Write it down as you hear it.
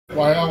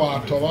Why our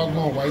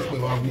Tobago wife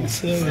will have me?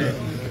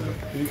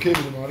 You came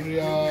in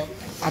Maria.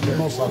 I don't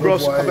know,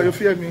 bros. But you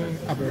fear me?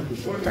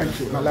 Thank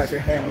you. My life is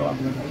hell.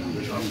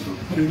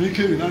 You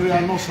came in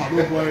Maria. No,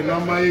 Sabo boy.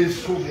 Number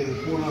is so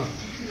good.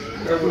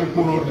 Every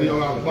corner they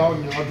are about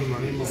you. I don't know.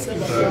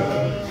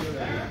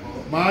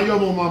 Ma, your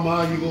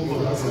mama, you go,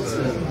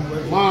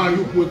 ma,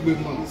 you put with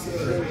ma.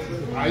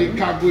 I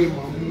can't go in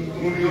ma.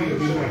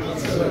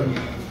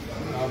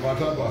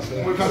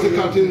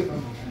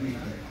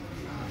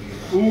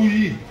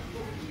 Uyi,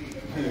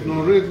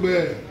 no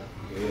regbe,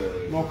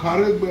 no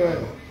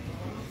carregbe,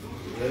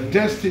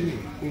 destiny,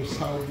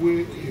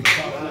 Osawe,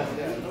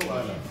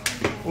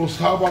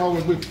 Osawa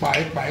will be by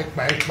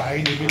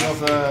in the middle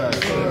of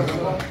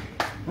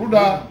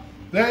Ruda,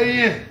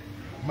 there,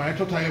 my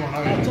total one.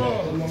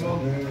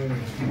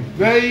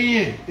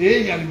 There,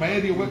 and my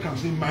area work and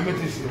see my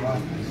medicine.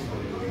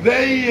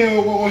 There,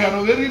 we have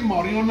a very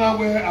Mariona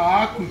where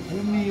I could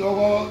put me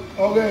over,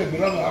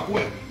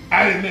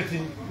 I met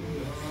him.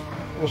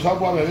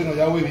 Osabwa bebe no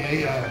yawe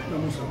ni ya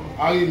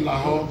ai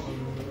laho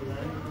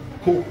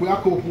koku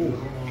akopo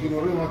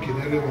kinore ma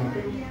kinere mo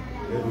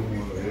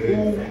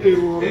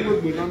ero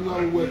gbe na na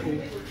weko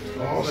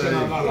o se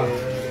na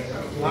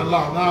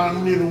la na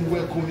niru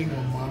weko ni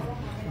mama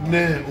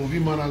ne obi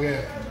mana ge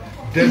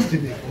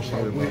destiny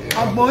osabwe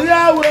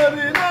agboya we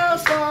ri na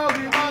so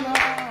bi mana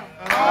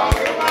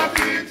awo ma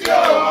titi o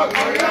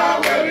agboya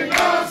we ri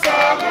na so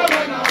bi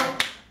mana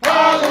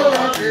awo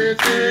ma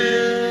titi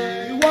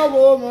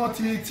Wawo mo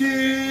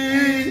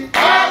titi,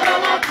 awo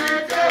mo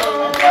titi o,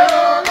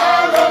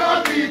 awo mo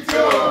titi o,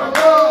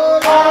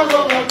 awo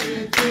mo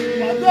titi.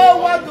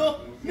 Wado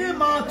ni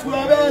ma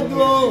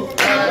tueredo,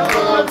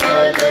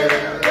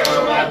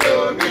 wado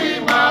ni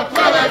ma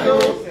tueredo,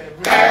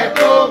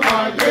 edo ma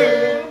ye.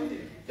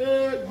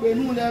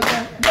 Gbenu lega,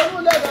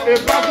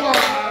 ebabo,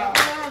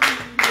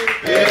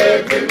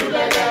 gbenu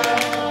lega,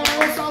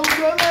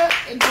 osawudole,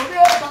 entori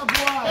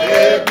ebabo,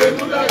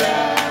 gbenu lega.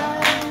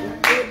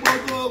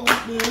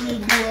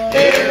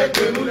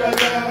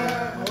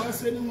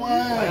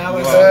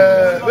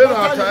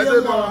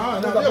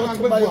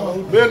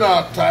 Ben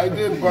are tied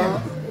in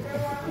ban,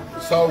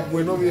 so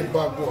we know we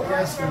back boy.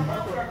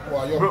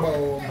 Why your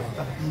power?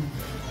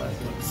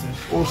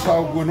 Oh,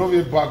 so we know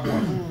we back boy.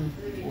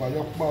 Why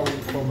your power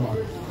come on?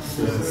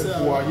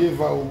 Why you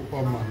vow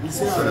on man?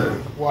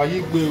 Why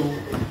you will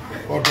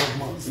or dog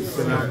man?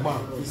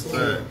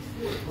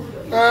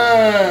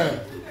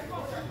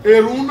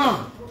 Eruna,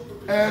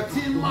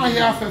 team my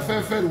half a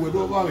fair with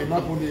over in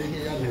Napoli.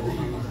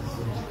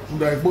 Part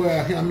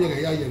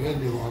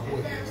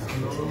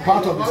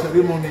of the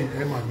ceremony,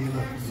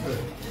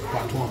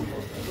 part one.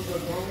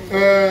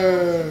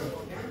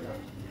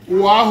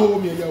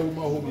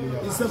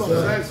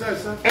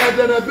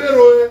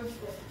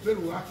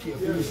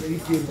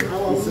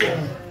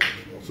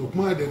 So,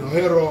 my then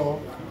hero,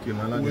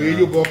 where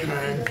you go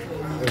kind,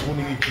 and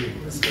only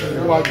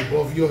why you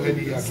above your head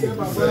again.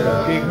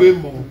 Take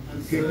Bimo,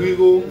 take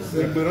Wigo,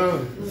 take Beran,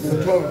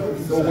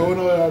 or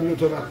whenever you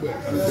turn up.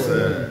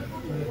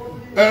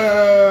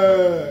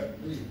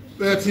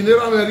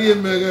 Tinera Marie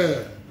Mega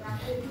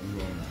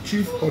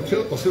Chief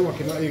Hotel or so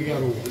can I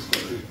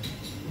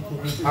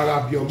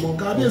Arabiomo,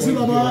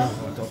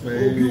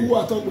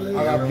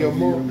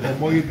 Arabiomo,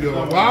 Moibio,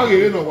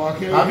 Wagin or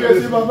Wakin,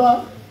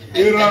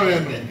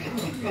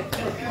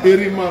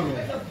 Erimano,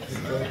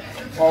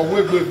 or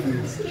Wiggley,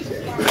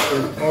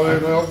 or in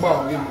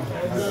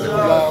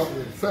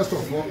first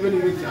of all, really,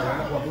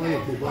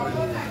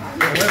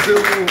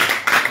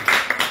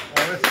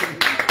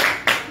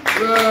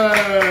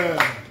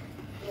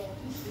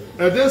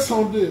 this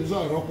Sunday is a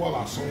rock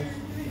wall.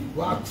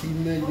 What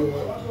teenage you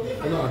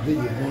are not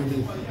doing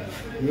Monday.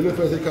 You look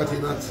at the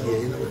Catinati,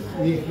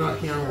 need not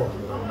hear what.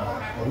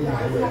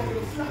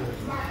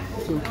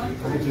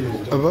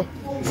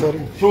 Sorry.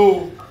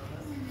 So,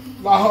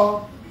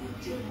 Laho,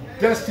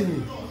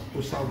 destiny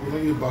was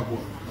Salvador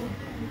backward.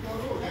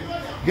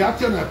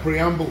 Get in a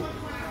preamble,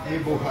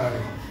 able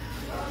high.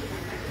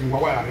 In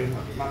Hawaii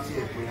Arena, not see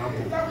a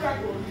preamble.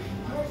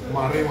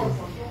 Marina,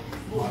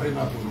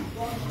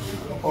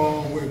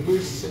 oh, we're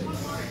good.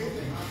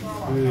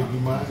 We're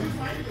my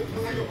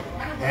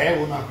hair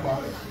will not buy.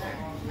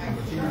 I'm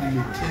thinking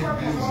you 10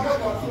 days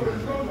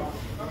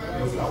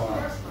with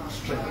our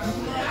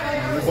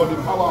strength. For the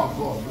power of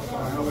God.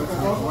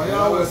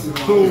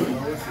 So,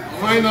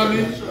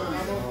 finally,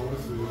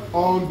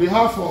 on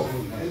behalf of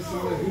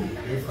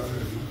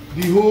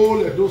the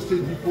whole Edo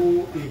State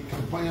people in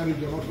Campania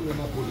region, not only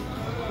Napoli,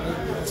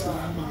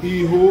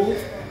 the whole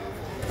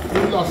you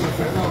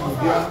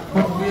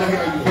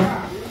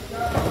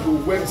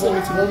work for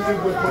it,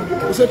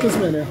 what's that kiss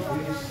man?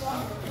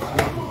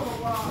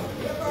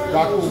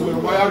 That will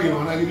wire you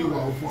on a little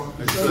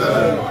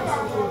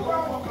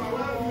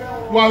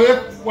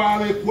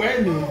while a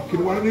quenny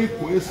can one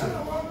request.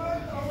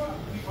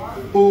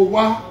 Oh,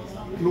 what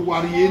no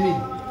worry any.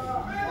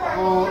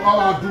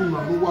 I do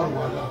now, no one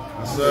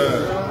will.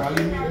 Sir, I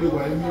need you.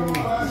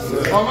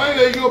 I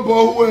might you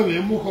both well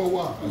in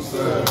Mukawa.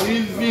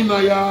 Even I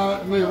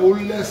am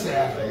less.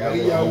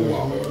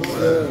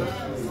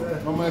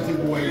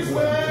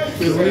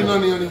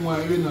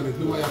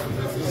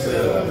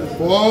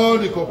 For all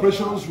the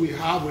cooperations we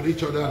have with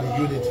each other and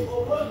unity,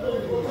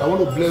 I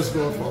want to bless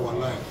God for our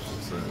lives.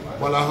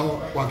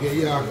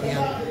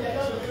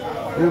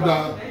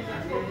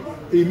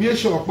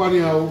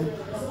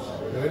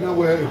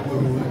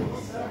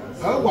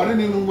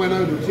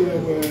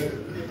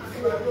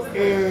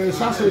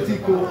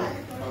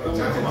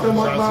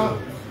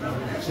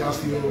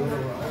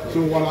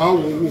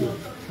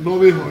 No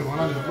way, no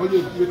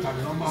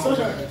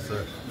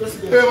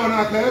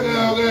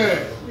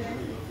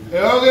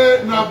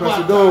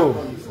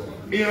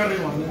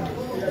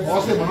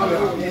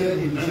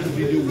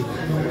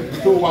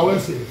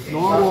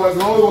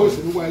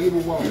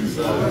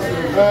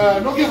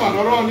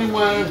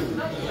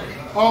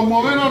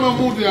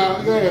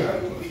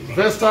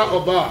Vesta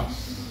Oba.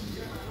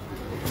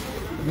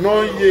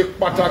 No ye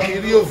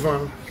patakiri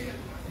ovan.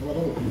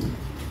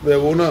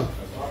 Beona.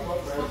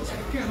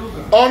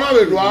 Ona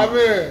le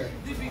doave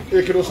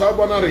e che lo sa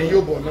buona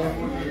rio bona.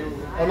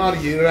 Ona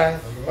riera,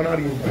 ona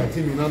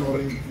rienti mina no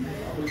ri.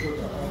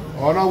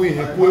 Ona we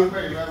hepu.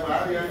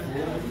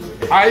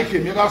 Ai che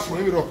mi da so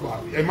mi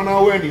rokpa. E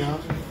mana we ni ha.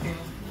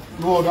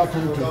 No other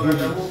thing to do.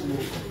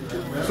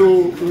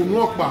 So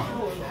unokpa.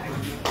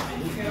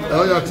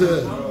 E ya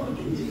te.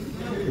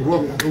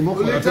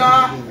 Unokpa.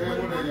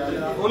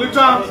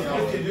 Olita.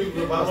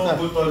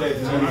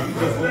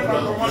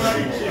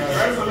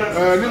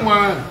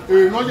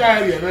 No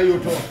jari na yo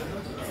to.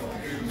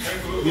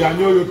 Ya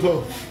nyo yo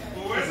to.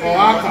 O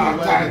aka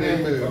ta ni.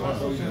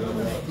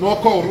 No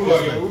call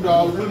ruda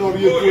we no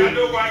ri eku.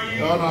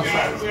 Na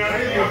sa.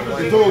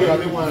 Ito ya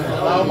ni wan.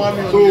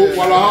 So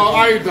wala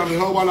I dan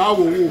ho wala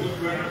wo.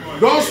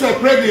 Don't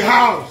separate the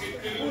house.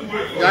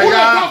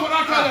 Yeah.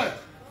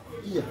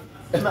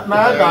 Na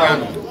da.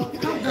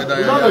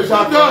 No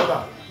shut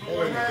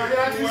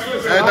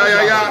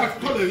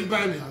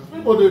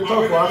Oh, they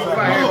talk for us.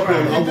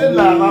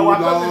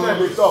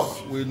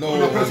 We know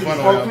for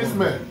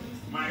Christmas.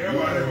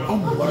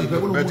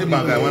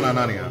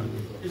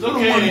 It's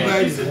okay.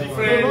 It's a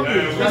different.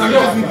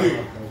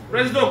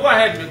 President, go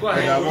ahead. Go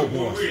ahead.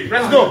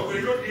 President.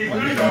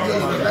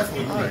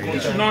 You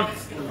should not.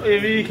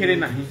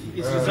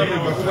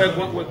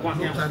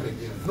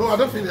 No, I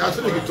don't think I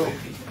should get talk.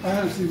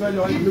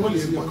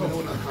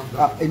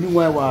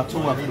 Anywhere where I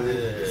talk about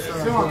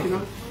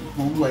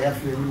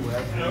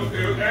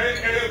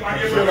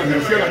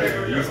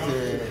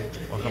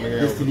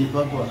Destiny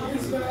Papa.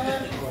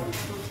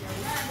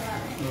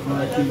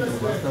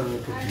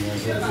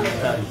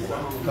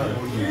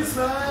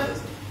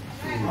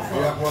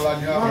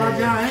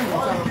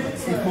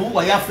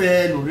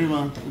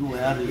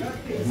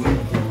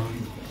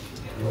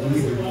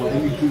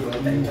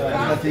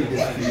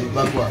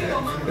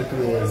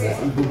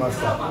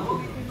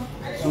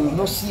 So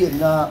no see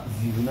na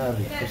view na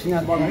re. So see na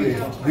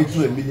reach to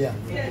 1 million.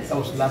 That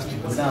was last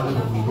week. Now we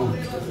go.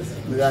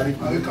 We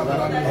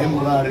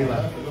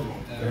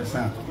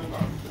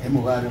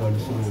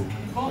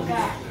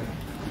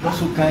are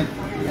so kind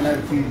and I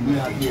feel we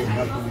are here I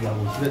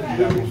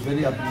was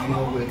very happy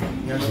now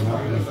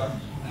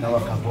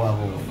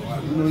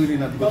really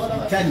not because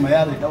time my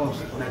that was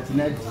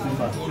 99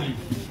 December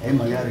and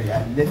my I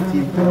left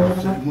him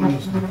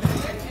ceremoniously.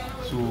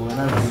 So when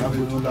I was not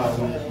going to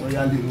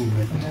royally room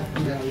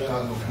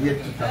yet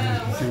to come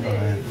December.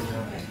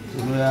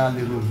 So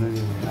royally room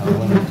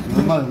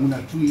normal na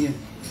 2 years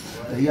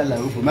ya la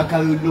room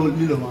makari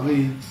lo mama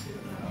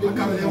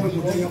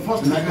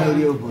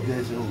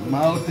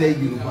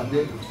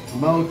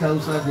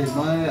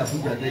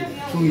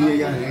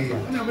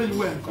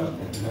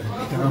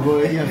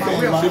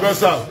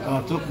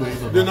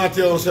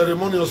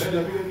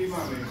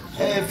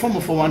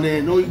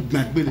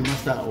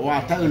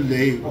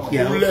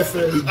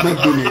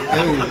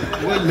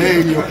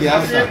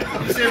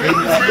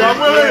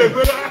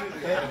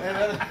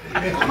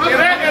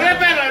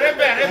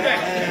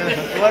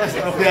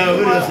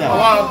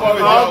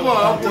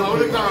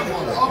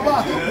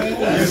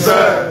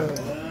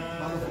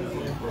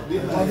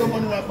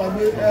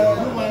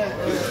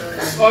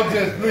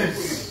Audience,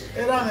 please.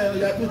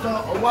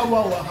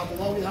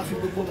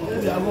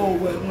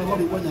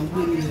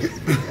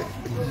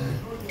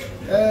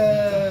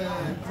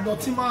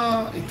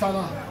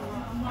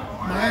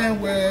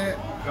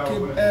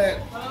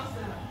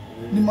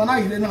 Ni mana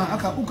ile na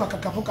aka uka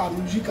kakapoka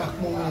mujika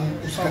mo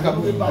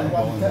usakabu ba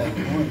wa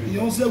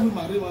yonse wi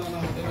mare wa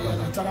na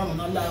tara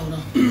na la ora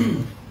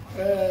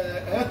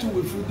to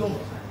we freedom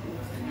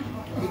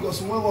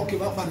because when work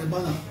ba pa ne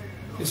bana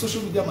the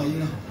social media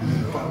mayira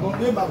bon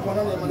be ba kwa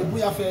na le mane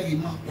buya fe ri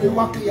ma o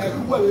wa ke ya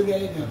ku we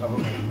we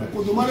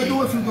ko do mane do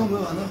we freedom na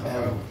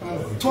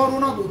toro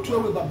na do to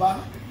we baba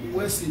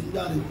we se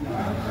ndare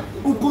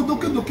Ukodo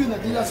ke do ke na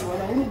dia se wa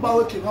na unu ba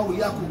we ke ma we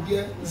ya ko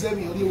ge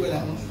zemi ori we la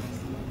no.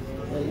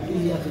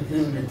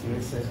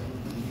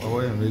 Oh,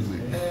 yeah, really.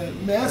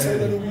 May I say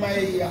that my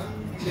year,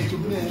 make it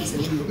nice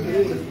and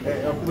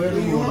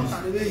you want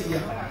to be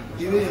here.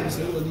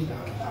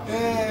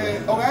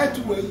 All right,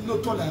 to wait, no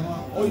tolerance,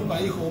 or you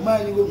buy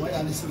home, you go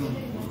my listening.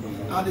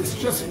 And it's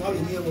stressing all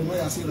in here when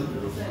I see them.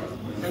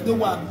 I don't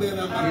want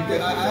better. I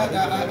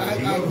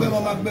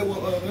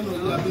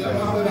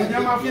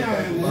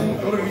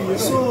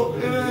so,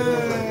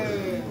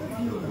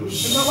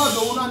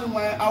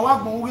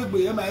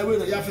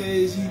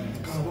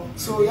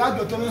 so you have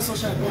to tell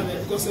social media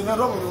because they're not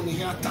on the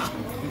here.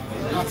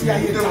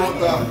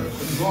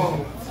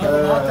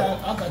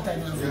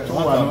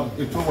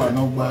 It was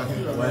no bad.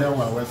 Why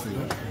are we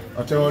saying? I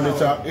tell you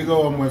later, you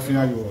go on my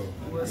finger. You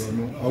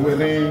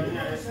already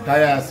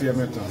tired. See a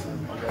meter.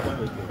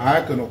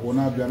 I can not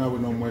be another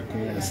no more.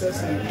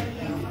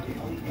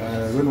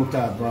 We no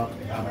tabra.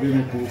 I've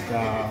been cook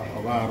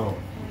or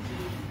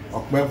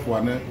ọpẹ́ fún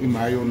ane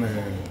imayo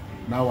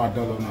na wa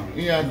dolo na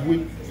iya gbe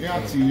ya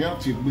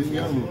ti gbe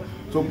ya lo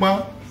so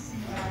pa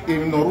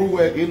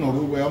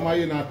inoruwe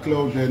amaye na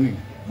club deni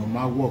no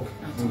ma work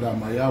nda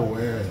ma ya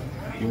we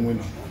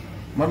inwina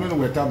ma me no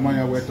we tab ma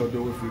ya we to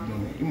do we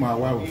freedom ima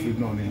wa we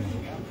freedom ni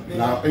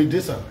na e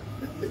desa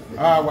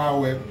wa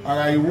we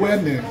ara iwe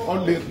ni o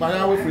le pa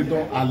ya we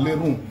freedom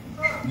alerun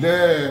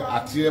de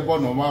ati ebo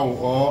no ma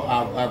o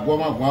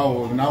agbomagwa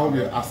o na o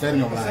be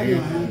aseni oba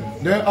here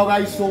then oga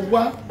iso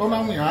wa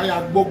ona mu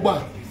ya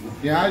gbogba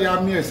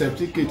ya me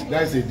certificate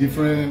that is a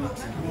different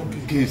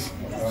case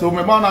so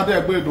me ma na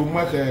de gbe do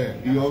mo ke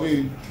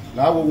iyori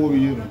la wo wi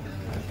yin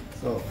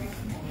so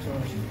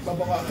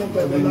baba wa to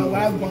be la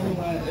wa gbon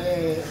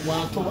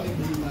wa to wa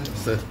ibi ma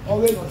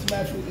always not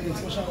my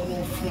social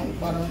no fion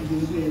para de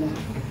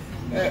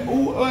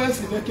o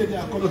esi le kede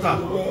akolota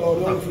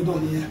oro freedom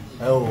ni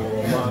o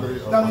ma re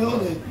dami o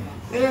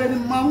le ni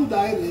ma un da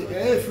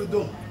ere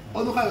freedom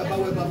odun ka baba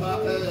we baba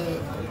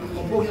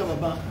obo ya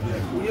baba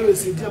o ye we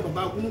se dia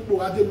baba kun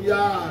po ade ya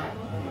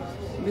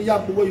ni ya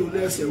gbowo yo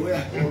le se we aye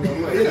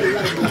le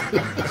ya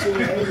so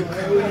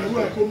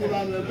we ko mu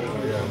la no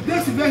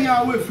this be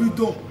ya we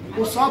freedom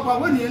o so pa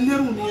we ni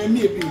lerun ni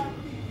emi ebi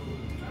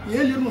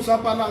ye le nu so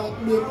pa la no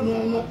we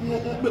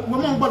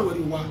mo gboro we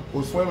wa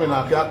o so me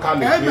na ka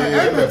le e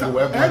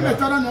me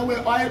tara na we a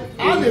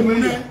le mu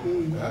ne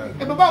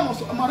e baba mo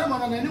so mare mo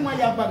na ni wa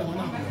ya ba de mo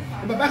na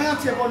e baba kan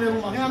tie bo le mu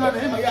ma kan na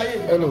e ma ya ye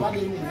ba de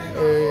mu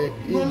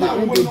so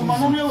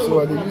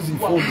I dey use the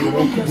phone to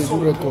do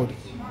record. He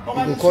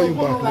will call you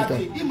back later.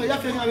 He will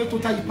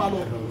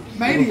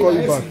call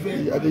you back.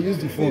 I dey use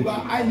the phone.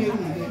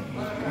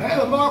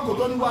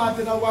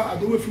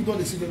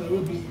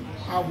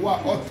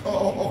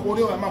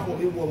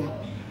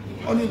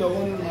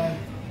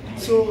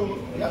 So,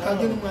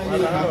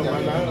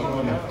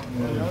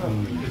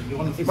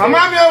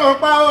 mama mi o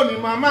pa o ni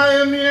mama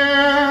emi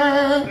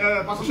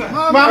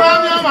mama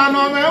mi o ma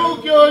no me u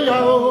ki o ya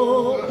o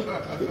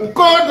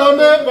Ukodo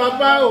me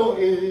baba o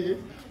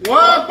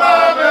wọ́n pa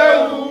me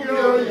u ki o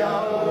ya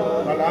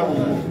o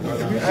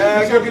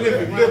so kile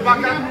be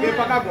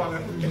paka bo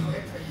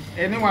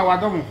eni wa wa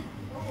domo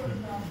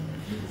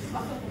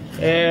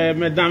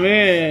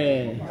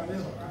mesdames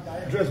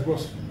dress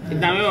boss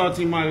mesdames o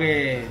ti mo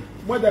re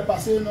moi de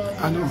passer non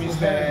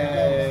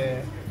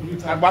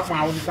agba fun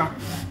awusa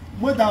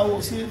moi da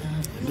o se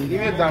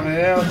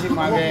mesdames o ti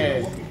mo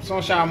re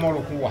son sha mo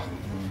ro kun wa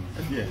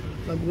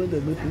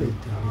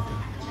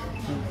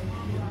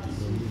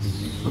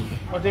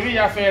o te vi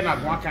ya fe na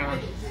gwa kan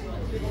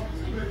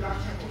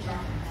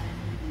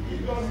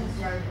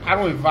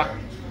aro iva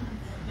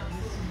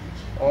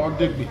o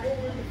degbe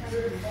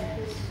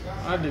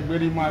a degbe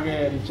ri ma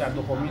re Richard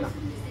Komina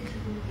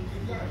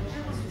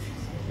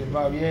e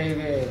ba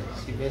vie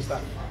Sylvester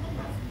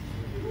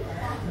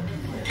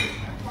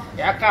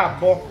ya ka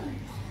bo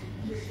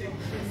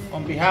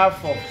on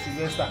behalf of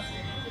Sylvester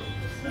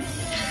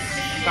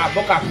ka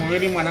bo ka kun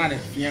ri mo na ne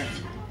fian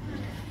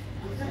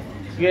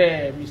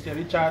yeah Mr.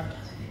 Richard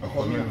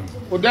Komina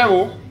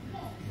Odero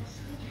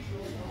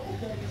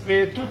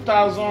in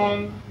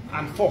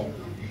 2004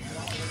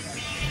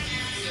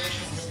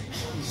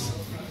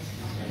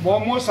 but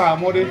most are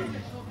more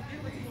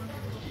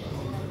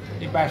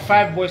by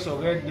 5 boys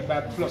already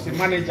by plus a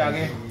manager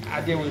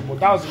at the way, but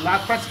that was the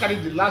last, practically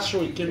the last show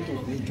he came to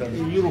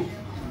in Europe.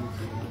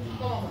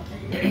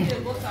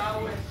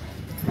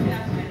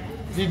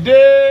 The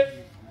day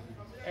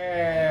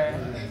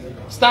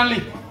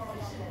Stanley,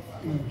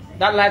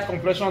 that light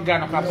compression guy,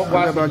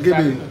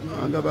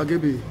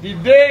 the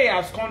day he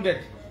absconded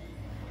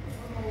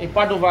in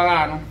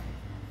Padova,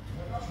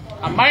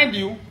 and mind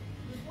you,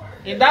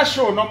 in that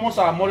show, no more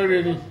Saramore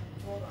really.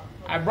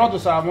 I brought the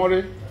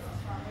Saramore,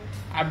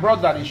 I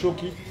brought Daddy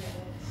Shoki,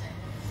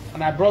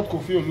 and I brought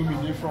Kofi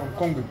Olumide from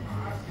Congo.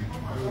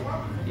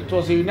 It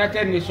was a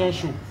United Nations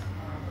show,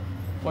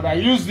 but I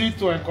used it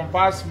to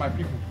encompass my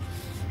people.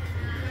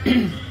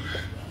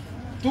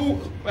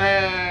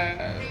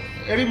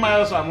 Eric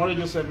Miles Saramore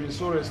just said, "Me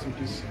so rest in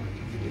peace."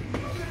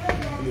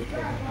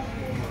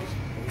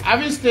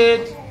 Having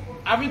stayed,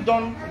 having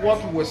done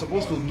what we were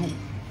supposed to do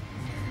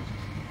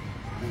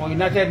for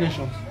United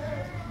Nations,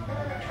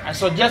 I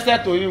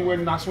suggested to him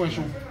when that's when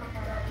show.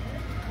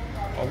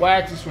 Or why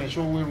it is when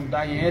show when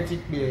that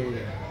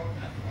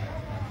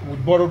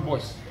with borrowed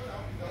boys.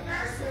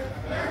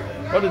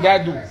 What did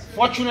I do?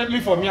 Fortunately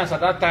for me, as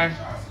at that time,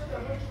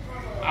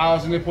 I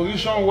was in a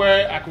position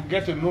where I could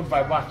get a note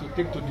by bar to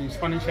take to the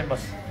Spanish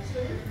embassy.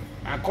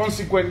 And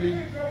consequently,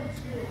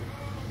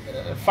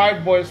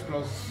 5 boys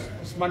plus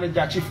his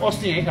manager, Chief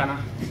Austin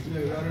Ekana,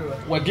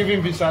 were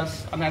given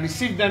visas, and I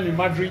received them in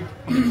Madrid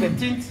on the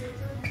 13th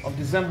of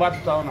December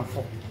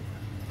 2004.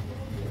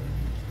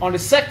 On the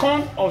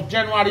 2nd of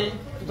January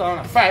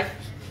 2005,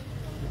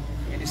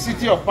 in the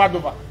city of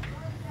Padova,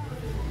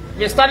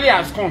 they started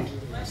abscond.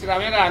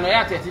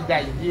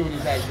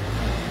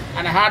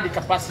 And I had the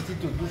capacity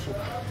to do so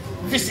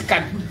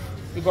physically,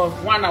 because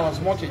one, I was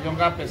much a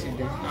younger person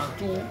then, and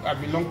 2, I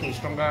belong to a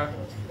stronger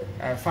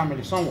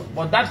family somewhere.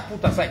 But that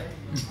put aside.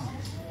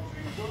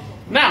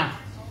 Now,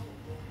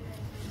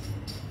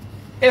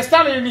 a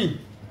Stanley,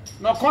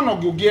 no corner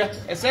go gear,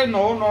 I said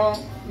no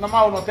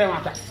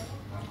matter.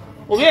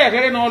 We are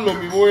getting all of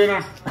me.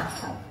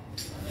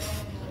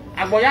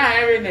 I go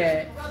having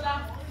a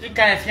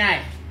kind of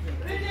fine.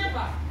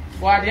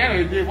 Well, at the end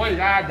of the day, what is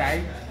that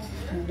die?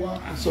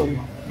 Sorry,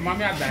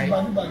 Mammy, I die.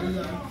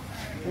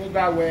 Who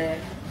that way?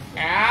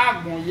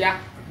 Ah, Moya.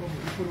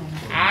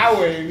 Ah,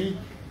 where me?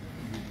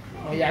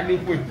 Oh, yeah,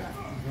 liquid.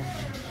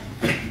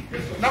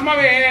 No,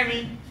 Mammy,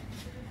 enemy.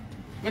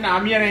 When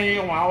I'm hearing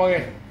you, I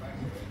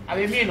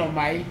mean, on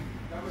my.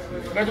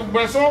 But to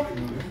Bresso,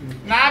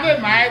 now that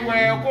my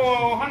way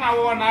go,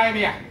 Hana,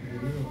 idea.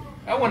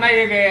 I want to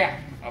hear.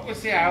 I will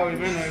say, I will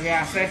remember where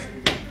I said,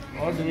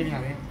 all the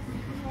way.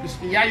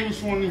 Yeah, you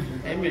soon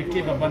and make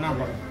a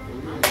banana.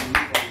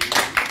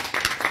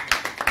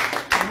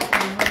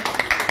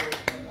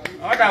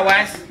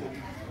 Otherwise,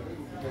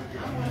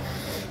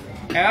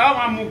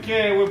 I'm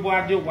okay with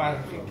what you want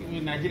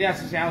in Nigeria.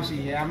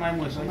 I'm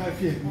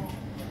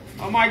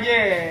my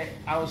dear,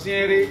 I was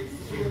saying,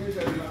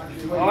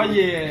 oh,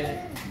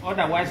 yeah,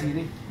 otherwise,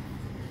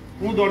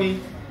 who don't you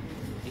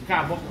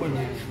can't walk with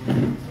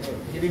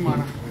you.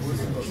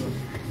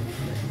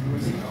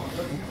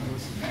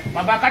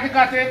 Baba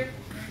Katikate.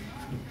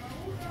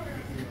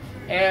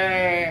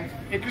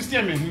 A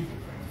Christian man.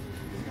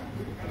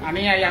 I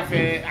mean, I have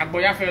a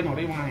boy fair no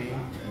remind.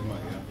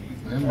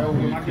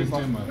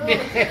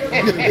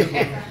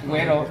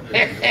 Well,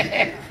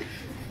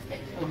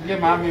 okay,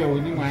 mammy, or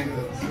you mind.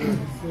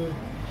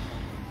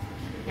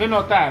 You're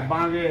not that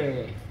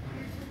bang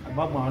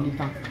about my only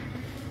time.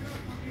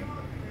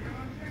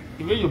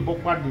 If you book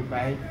what they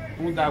buy,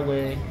 who that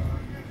way,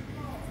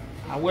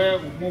 I wear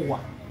more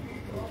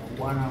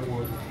one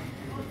hour.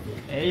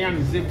 And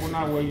is it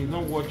where you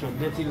don't watch your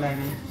dirty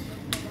liner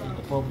in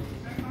the public.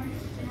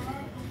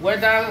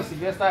 Whether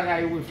Sylvester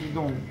guy with you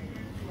don't,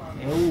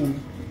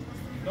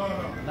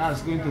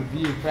 that's going to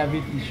be a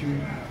private issue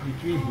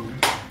between you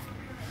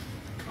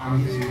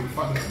and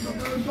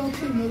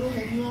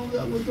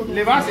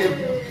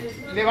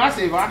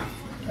Levaseva.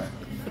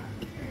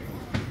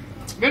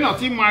 When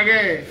not in my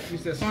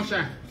Mr.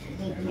 Sunshine,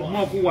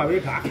 more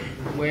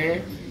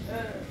where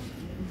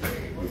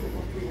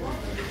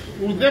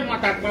would they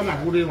matter by my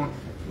good one?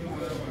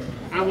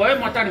 And why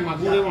matter in my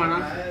good one?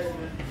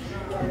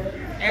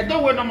 I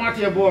don't want to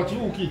matter about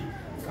you.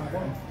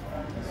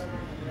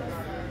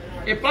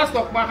 A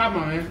pastor back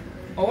man,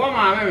 or one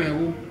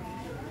man,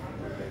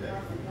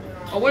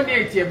 or when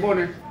they eat a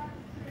bonnet,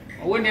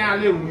 or when they are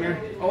little,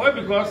 or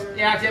because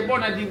they are a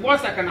bonnet, the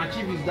worst I can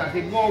achieve is that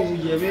they go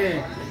with your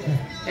man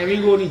every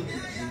morning.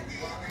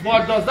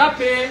 But does that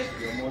pay?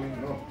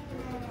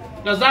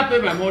 Does that pay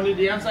my money?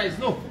 The answer is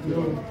no.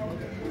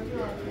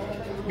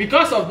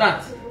 Because of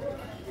that,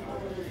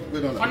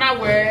 on our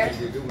way,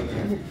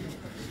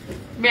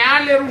 me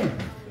room.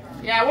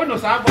 Yeah, I want to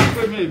have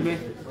one me.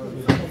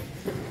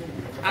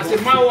 As a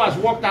man who has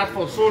worked out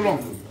for so long,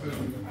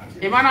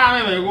 a man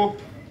I go.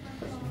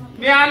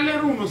 Me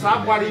room to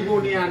have what he go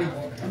near.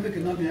 I'm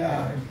making up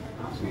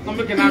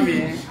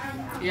here.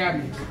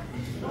 Yeah,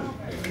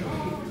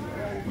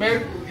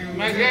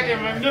 my great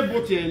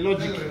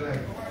logic.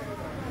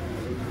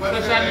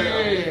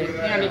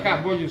 Especially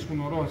boys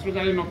who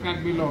especially no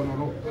can't be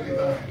long.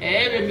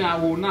 Every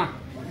now and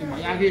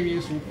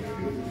then,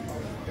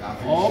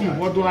 oh,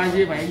 what do I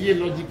hear by year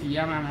logic?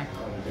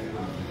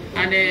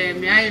 And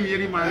me, I am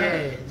very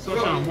my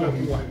social more.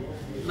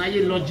 Now,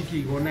 your logic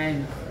go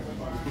 9.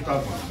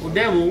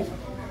 Devil,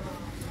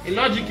 a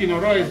logic in a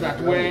row is that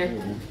where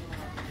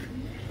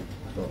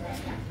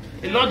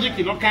a logic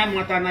in no kind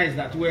matter is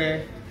that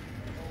where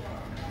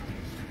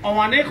on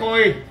one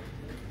echo.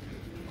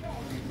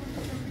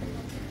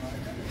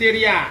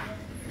 Teria,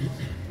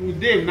 who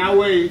Dave now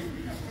way,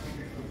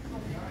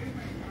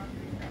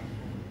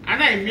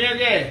 and I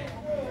mere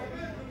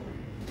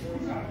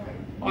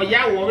or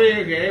ya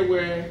worry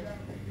where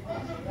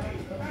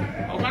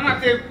or can I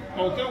take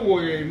okay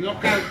way no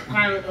can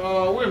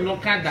we no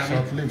can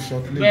damage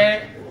shortly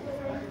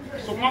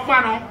so my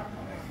pano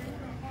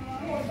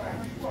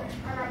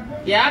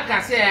ya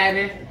can say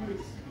any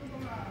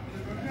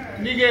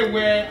nigga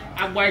where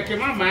I buy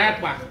came on my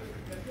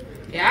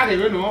Yeah, they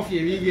don't know if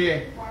you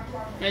get.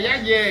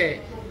 Yeah.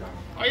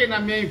 Oh, you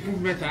not make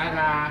improvement.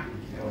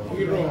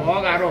 You know,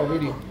 all that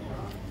already.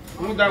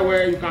 That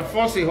way you can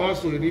force a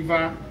horse to a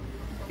river,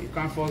 you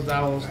can force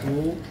that horse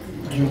to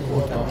drink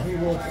water.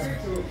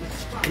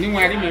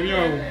 Anyway, I remember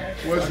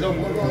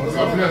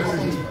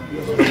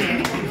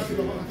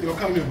You're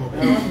coming,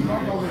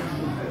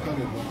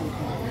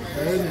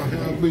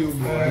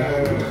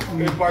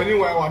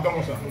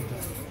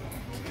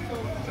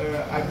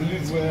 I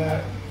believe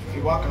where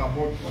you work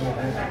about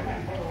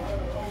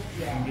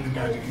this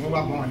guy, you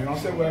know, you know,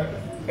 say where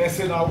I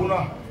said I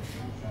wanna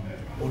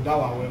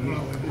Odawa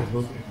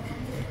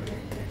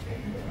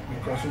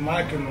because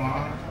my can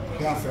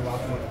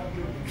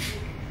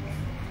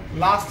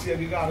last year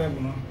we got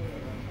everyone.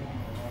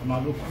 My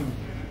local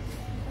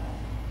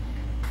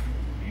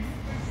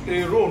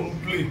a role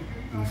play.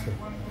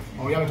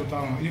 Oh, yeah, to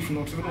town. If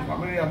not, if you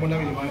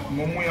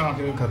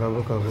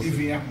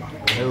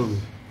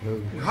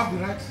have the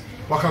right.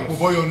 What can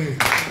boy your name?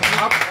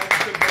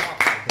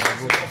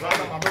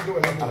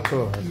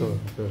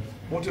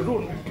 What a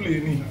role play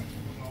me.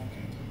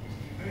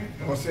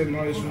 Or say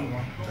no is one.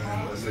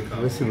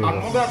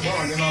 Another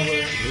one, then I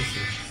will.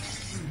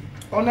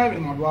 On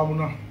having my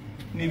Babuna,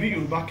 Nibi,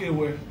 you back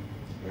away.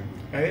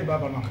 Eh,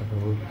 Babana.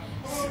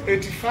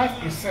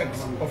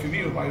 85% of the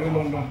video by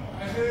London,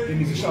 the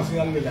musicians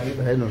here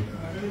live.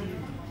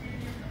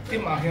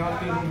 In my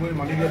hand,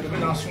 my name is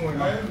Ben Aswan.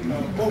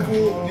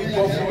 Bobo,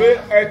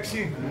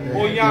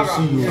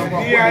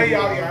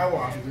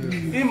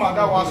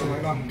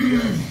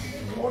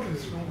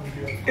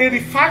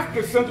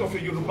 85% of the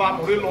Yoruba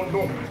or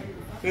London,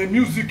 the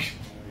music,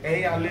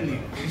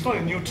 it's not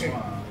a new thing.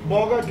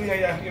 Boga, do you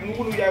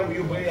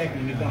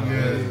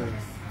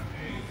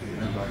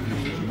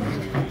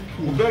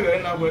you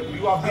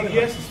have been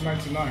here since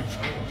 99.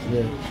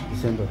 Yeah,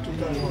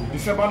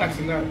 December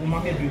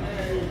 99.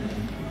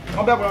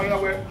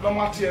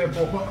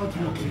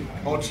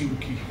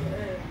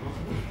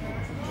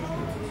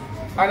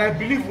 And I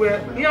believe where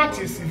here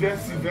is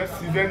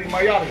severe in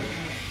my yard,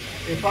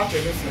 a part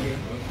of the severe.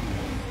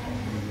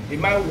 In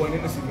my one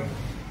in the severe.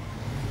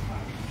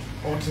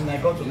 Until I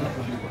got to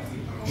Napoli.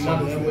 And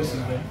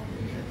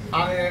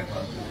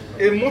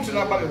a month in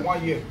about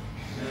 1 year.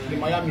 The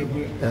Miami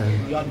boy,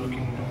 you are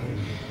looking.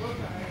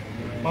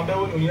 My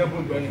baby, you are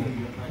good.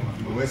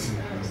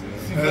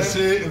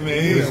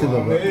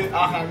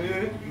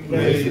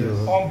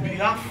 On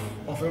behalf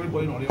of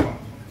everybody on the one,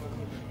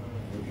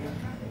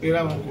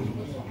 Ukodo,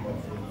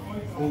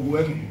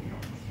 Forgave,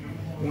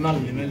 una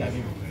leme la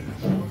vie.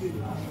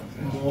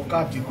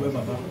 Moka dikwe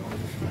baba.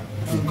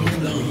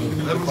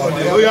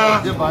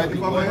 Oya,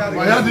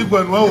 Maya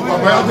dikwe nwa o,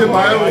 Maya de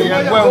Maya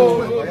o,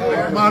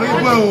 Mari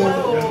gwe o.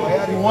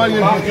 Wọ́n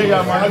yẹ kí ya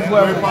Marigo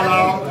ẹ̀ para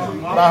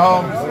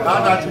lahom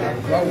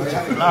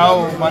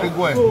lahom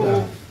Marigo ẹ̀.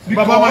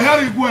 Baba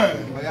Marigo ẹ̀.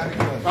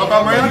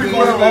 Baba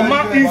Marigo ẹ̀. Oma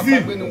easy.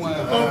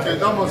 Okay,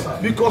 that was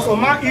because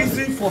Oma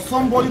easy for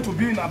somebody to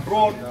be in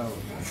abroad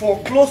for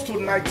close to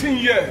 19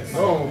 years.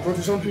 Oh,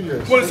 20-something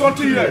years.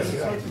 20-something years.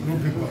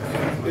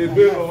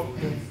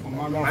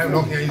 I'm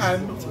not here easy.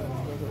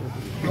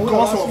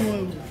 Because of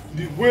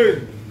the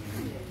way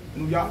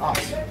we are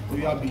asked,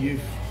 we are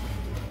behave,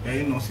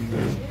 and not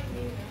serious.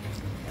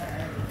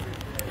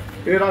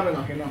 Era me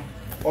nakena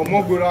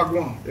omogora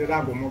gwan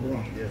era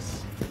gomogora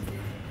yes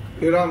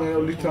era me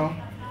olitan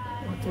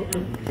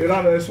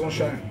era me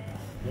sunshine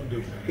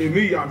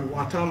emi ya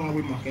wata ma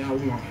we makena wo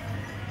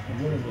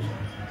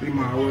bi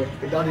ma we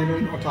e da ni no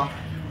ota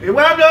e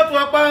wa bi otu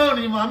apa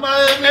orin mama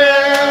eme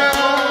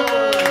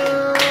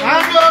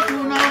abi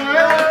otu na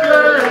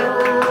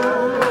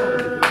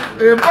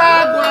e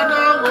ba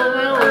gwada wo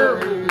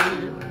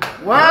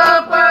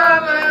wa pa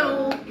me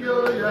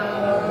ukioya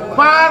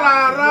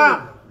parara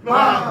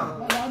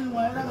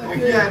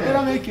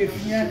era meio que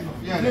vinha,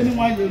 ele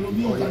não ia no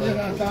meu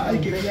trabalho tá aí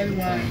que vinha não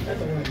ia,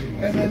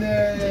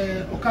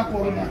 o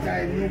cacoro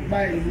matai no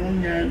pai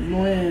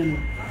não é,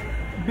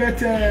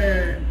 but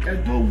é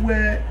do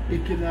we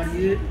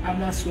ekenaye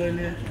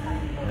amasoene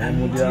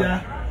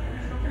amudia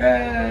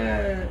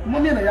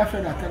mami na ya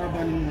fe da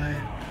taraba ni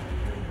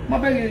mo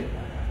bege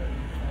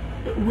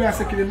we are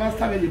secretary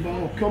master le ba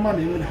o ke o ma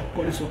me na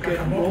ko le so ke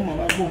o ma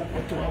ba bo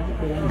to abu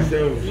ko o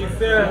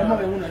ma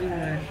be una ni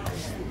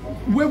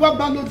we wa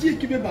ba lo di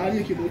ki be ba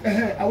ri ki bo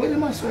awe ni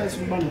ma so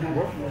esun ba lo do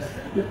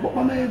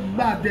popa ma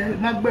gba de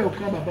ma gbe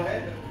okan baba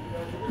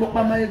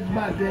popa ma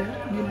gba de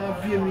ni ma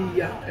vie mi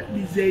ya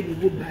ni ze ni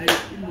go ba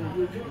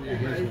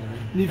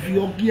ni vi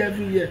ogi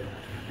every year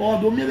o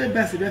do mi be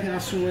best be kan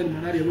sun we ni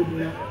ma na re bo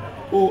ya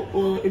o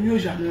emi o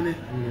ja mo ne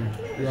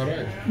You are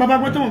right. baba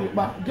gbe to mo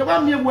pa je ba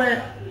mi we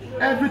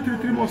every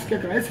 3 months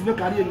keka esi be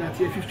carry na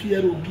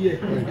 50-year-old gear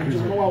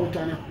no wa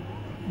utana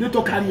they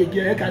to carry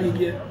gear carry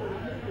gear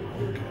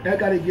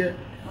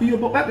you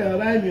go back and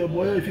buy me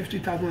boy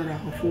 50,000 naira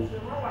for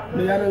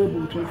me yara we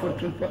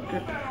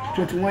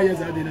 21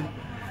 years old now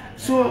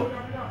so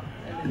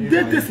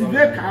they this be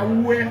ka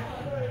we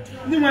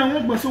ni wọn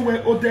won gboso we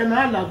o de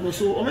na ala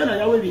gboso o me na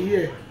yawe bi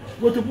here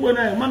go to pu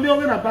na ma mi o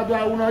na bado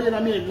awu na ye na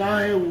mi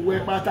la e we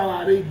pata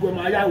wa re go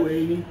ma yawe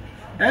yin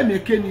e me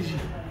keniji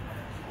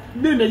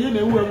me me ye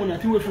me wu enwu na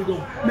ti we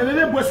freedom me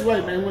me bosi wa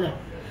me enwu na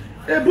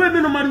e bo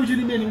me no mari uji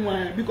ni me ni wa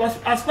because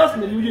as fast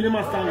me uji ni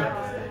master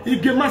e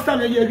ge master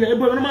me ye ge e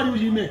bo me no mari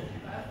uji me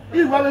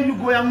e wa you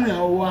go ya mu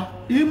ya wa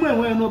e mu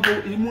enwu no bo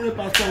e mu re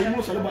pastor e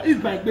mu so ba is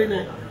by gbe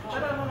ne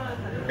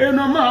e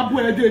no ma bu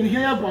e de ni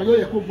ya gwan yo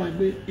ye ko gwan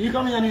gbe e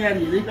ka mi ya ni ya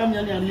ri e ka mi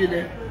ya ni ya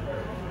de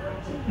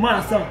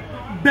master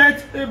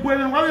bet e bo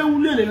me wa we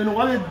wule le no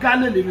wa we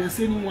gale le me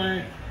se ni wa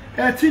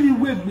e ti ni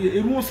we gbe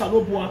e mu so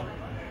lo bo a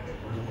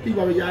e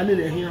wa we ya le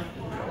here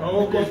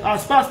because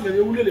as fast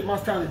le wule le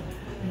master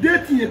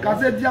dating ka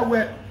se dia we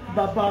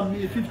baba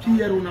mi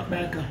 50-year-old na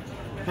back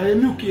I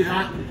am UK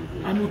ha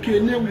am UK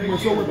ne mo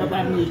so we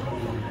baba mi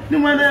ni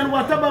mo na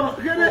wata baba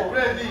kede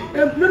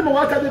e mi mo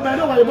wata be ba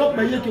na wa ye bo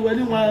pe ye ke we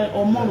ni wa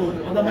omono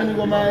oda mani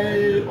go ma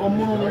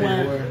omono ni wa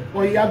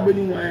o ya gbe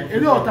ni wa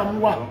ere ota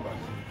mu wa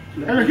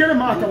e me kede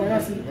ma ata wa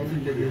yasi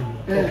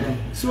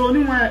so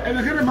ni wa e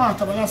me kede ma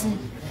ata wa yasi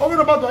o mi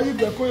no ba do ayi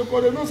gbe ko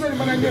le no se ni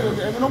mana ngere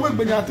e me no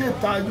gbe ni ate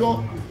ta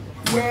yo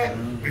we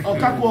o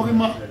ka ko ri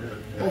ma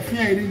ofin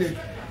eri ne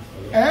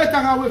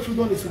ta ga we fi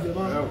do le se de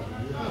ma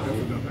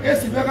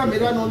esi be ka me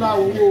da no la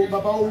wo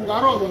baba o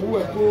garo no wo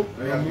e ko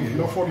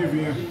no forgive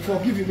me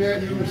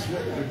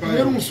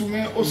ye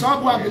musume o sa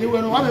bo abele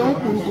we no wa be on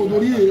kuru ko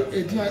dori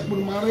e di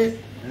akpuru mare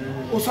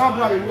o sa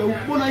bo abele we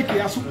ko na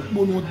ike asu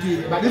po no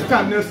di but this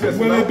time next year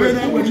we be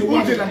na we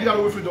wo je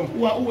Nigeria we freedom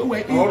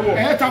we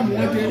ta mo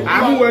de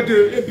amu we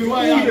de ebe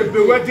wa ya ebe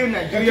we de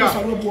Nigeria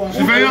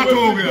si fe ya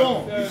to ge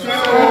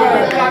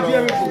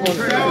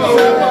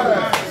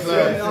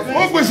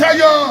o gbe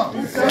sayo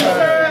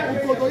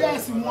Ukodo ya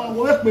si mo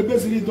wo we pe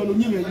bezili dolo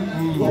yin le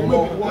yi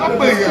wo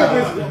pe ya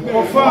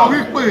o fa wi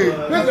pe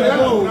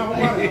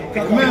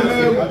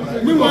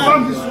mi wa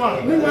fam this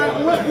one mi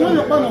wa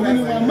yo pa no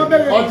mi wa ma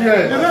bere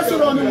e be so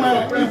ro ni wa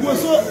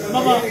igwoso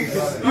baba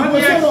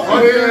igwoso ro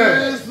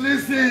yes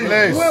listen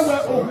we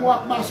ogun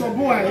apa so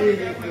bo ai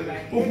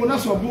ogun na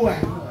so bo ai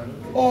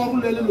o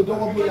le lo do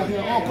bo ya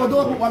o ko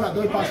do bo wala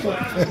do pastor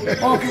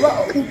o ki wa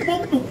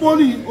upo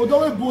ni o do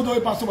we bo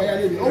do pastor ba ya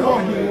le o wo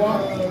gbin wa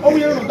o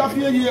ye ro da fi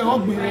ye o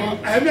gbin wa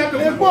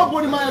e bo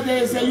bo ni ma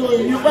de se yo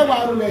yi pe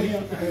wa ro le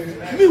here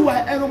mi wa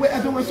e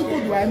we su ko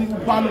do ai ni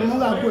ba lo no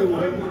la go e wo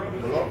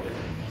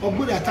o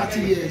go da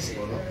 30 years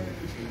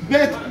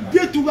bet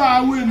de tu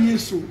ga awe mi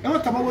eso e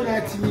won ta ba wo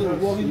na ti mi o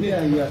wo mi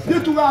de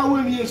tu ga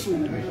awe mi eso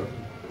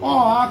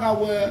aka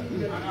we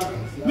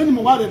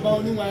minimum wa re ba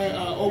oni wa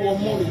owo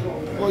mo mi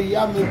o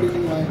ya me be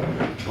ni wa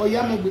o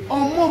ya me be o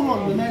mo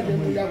ro le na de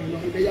mo ya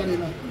bu de ya ni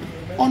na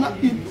ona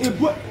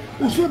ebo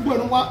usu ebo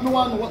no wa e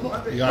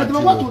de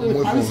wa to de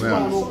paris wa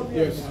no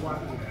yes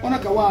ona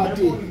ka wa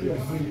de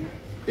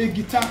e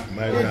guitar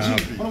e ji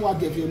ona wa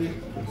de fi mi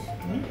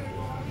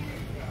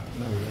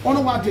ona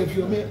wa de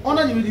fi mi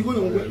ona ni di go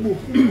yo we po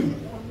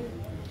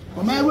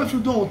o ma e we fi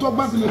don to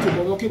gba bi le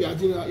to bo ke bi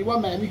ajira iwa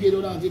ma mi ke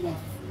do na ti mo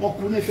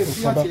ọkùnrin fẹ́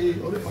sí àti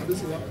orí pàdé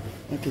sí wa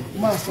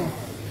máa sàn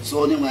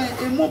so ní wọn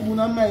èmọ́ bù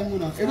náà máa mú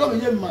náà èdè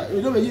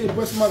bẹ̀ yé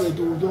ìbọ́ sí máa bẹ̀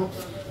dòdò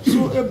so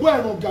ebó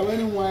ẹ̀rọ gàwé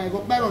ní wọn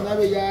ẹ̀kọ́ pẹ́rọ náà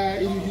bẹ̀ ya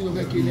inú yìí lọ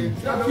kẹ́kẹ́ ní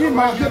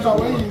ìmọ̀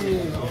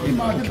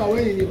àdébàwé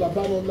yìí ni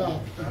bàbá lọ náà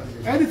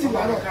ẹni tí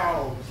wà lọ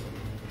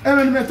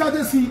ẹ̀rọ ni mẹ́ta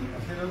dé sí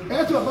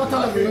ẹ̀ tí bàbá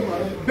tálẹ̀ lórí mọ̀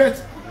rẹ̀ bẹ́t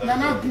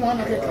nana gun wọn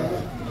kẹ́kẹ́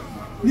náà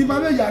ní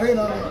bàbá yàrá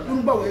náà ń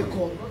gbà wọ́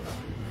ẹ̀kọ́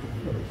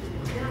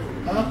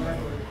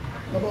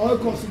baba o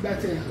ko si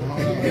gbate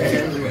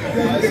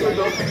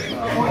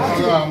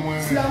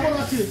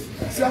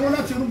si àwọn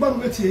láti onu gbaru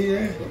beti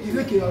yen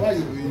ile ke baba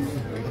yi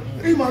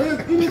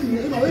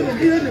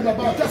ile de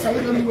baba ta sare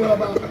lórí we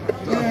baba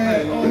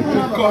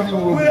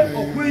we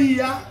ope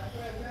ya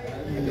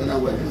na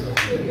we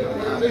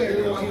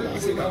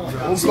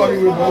o ko ni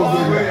we bo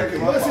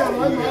o se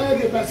àwọn ma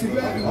de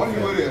pasibe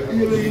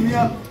ile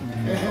yinia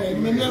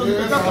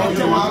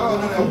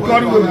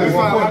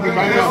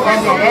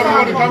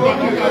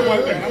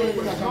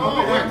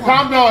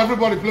calm down,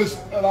 everybody, please.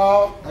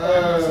 Hello.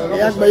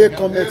 Yes, by your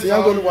comment,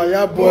 you're going to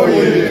wire boy.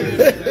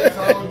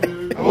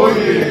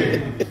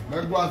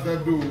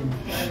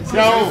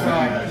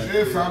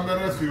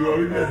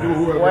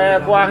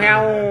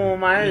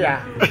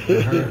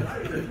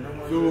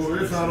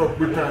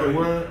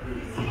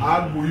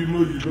 Agbo yìí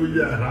ló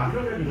yàrá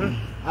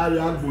àrí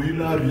agbo yìí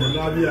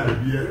lábẹ́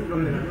àbíẹ́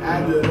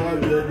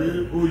ní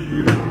oyè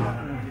rà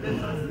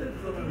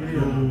ní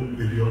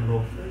èrè ọ̀nà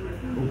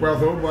òpè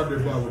àsọ̀rọ̀ bá dé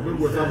bá àwọn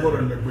gbogbo sábọ̀rọ̀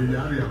ẹ̀lẹ́gbẹ̀ yà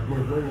àrí àgbọ̀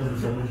ẹ̀fọ́ wọn ti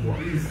sọ̀rọ̀ bọ̀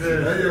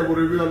ẹ̀yẹ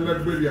wòlé bí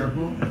ọlẹ́gbẹ̀ rí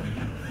àgbọ̀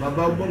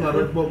bàbá gbọ́n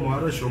àrẹ gbọ́ mọ́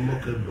àrẹ sọ̀mọ́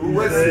kẹ́lẹ́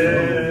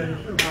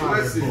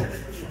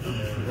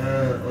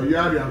ọ̀yẹ́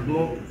àrí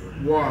àgbọ̀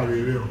wọ́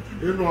àrèrè ọ̀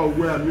inú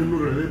ọ̀wẹ́ àmínú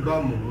rẹ̀ ní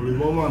bámu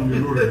òrìbọ́ máa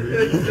mínú rẹ̀ ní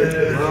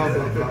bàbá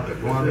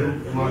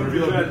wọn rí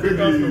ọdún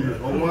bébí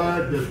ọwọ́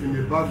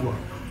dẹ̀fìnì bàgbà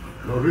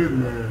lọ́rí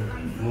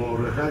mọ̀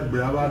rẹ̀ ká gbé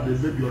abáde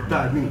bébí ọ̀tá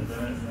ní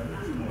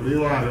orí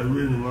wọn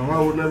àrẹ̀wé ni màmá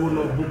wọn náà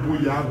gbogbo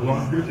yà á gbọ́n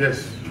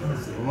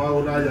ọmọ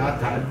àwọn náà yà á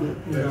ta gbé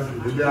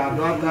ìdí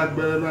àdó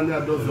àtàgbẹ́ náà ní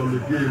àdó sọ̀rọ̀ lè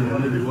gé ìrìn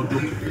ní ìwọ́n tó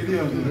kù.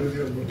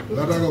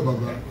 Ládàgọ̀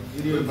bàbá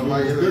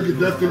ìgbégi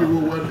destiny wo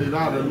wọ́n di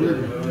láàrin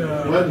lórí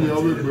wọ́n ní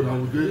ọwọ́ ìgbè náà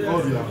wùdé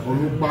ọ̀rì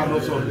àkọlù gbá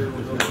lọ́sọ̀rọ̀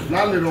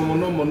lálẹ́ ọmọ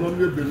náà mọ̀ náà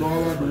lébè náà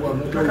wá dùn wà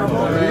lọ́kẹ́ ìwọ̀n.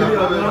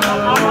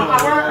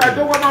 Àwọn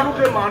ẹ̀dọ́ wọn máa ń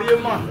dúpẹ́ màrí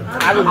ẹ̀ mà.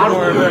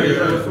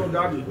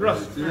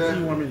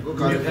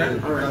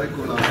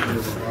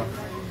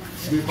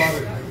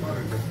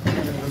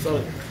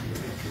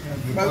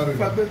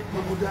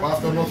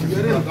 Pastor not to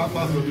get that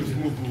pastor is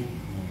smoke.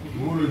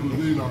 Who will go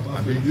in and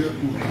pastor is here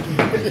cool.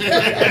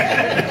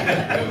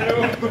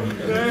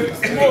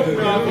 Smoke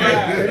now.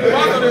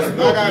 Pastor is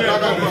smoke.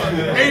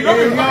 Hey, you know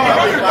me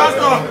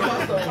pastor.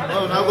 No,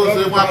 now go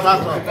say one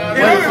pastor.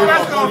 You know me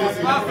pastor.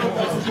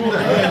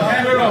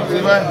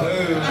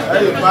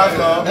 Hey,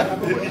 pastor.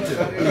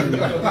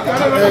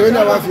 We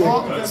never feel.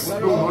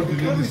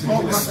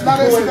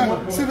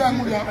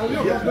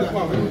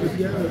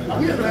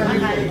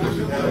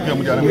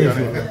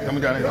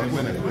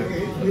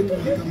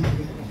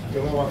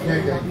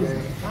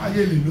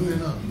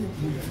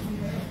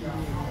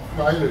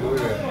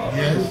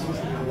 Yes.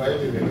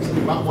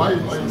 Why?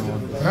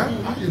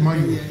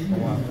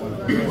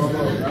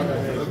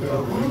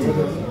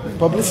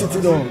 Publicity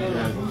though.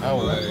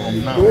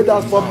 The way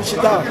that's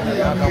publicity.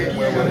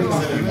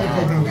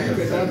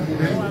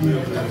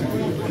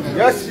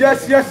 Yes.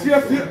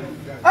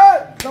 Hey,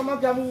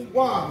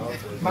 wow.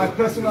 My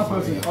personal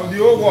person of the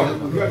old one.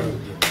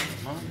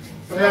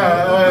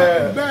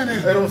 Yeah,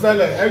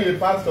 hey,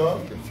 pastor.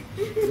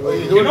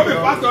 You know me,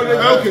 pastor.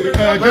 Okay.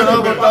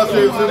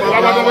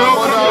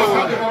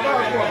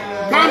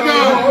 Calm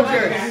down.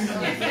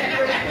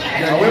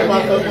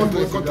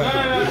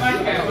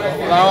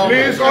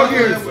 Please,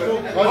 audience.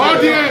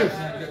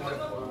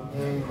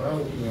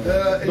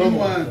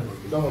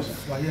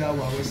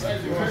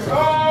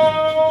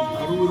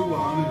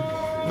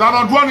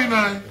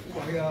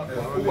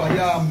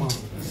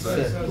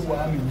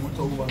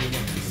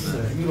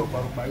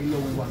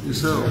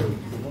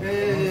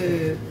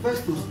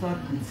 First to start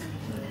with,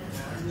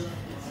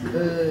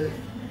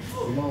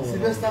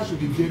 Sylvester should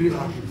be very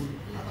happy.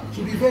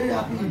 Should be very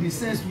happy in the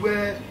sense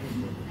where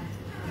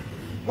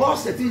all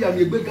setting you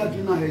may be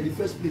gathering in the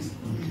first place.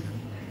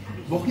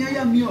 But here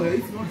you me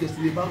if not just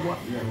the bagua.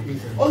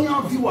 All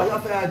your view I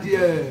have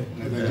idea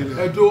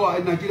Edo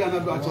Nigeria na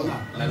do atona.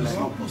 It's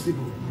not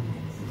possible.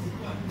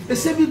 The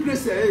saving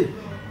grace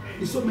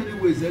in so many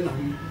ways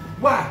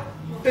why?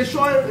 A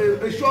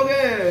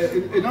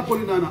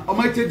Napoli nana on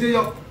my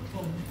tedio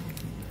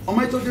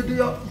until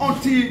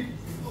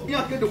you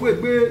get the way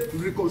we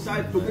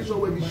reconcile to make sure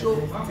where we show.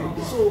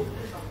 So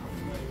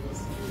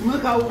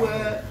make our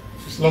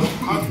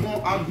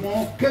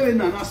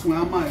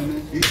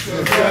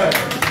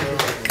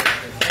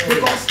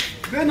because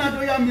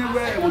Benado ya me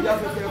where we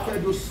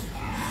have those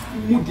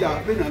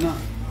mudia benana.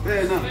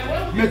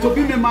 Mais to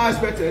be my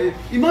expected.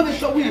 Imagine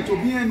show we to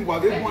be in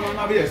what they want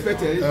to be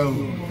expected.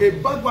 A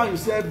bad by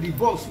yourself, the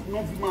boss,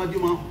 not my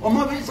human, or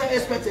maybe say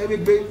expected every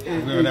day.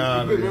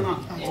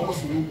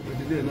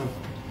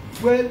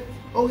 Well,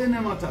 okay,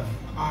 no matter.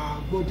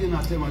 Go to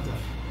matter.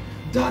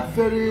 That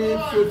very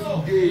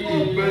fateful day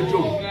in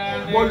Belgium,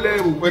 what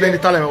level? Where then the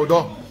talent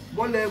odo?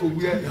 What level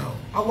we are?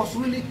 I was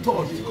really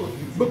touched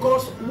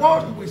because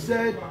what we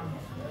said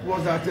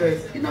was that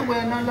in a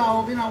way,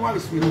 now in our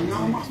is with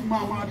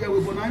Mama, there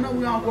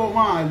we are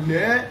going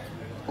there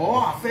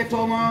or affect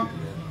on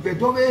the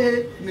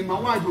Dove,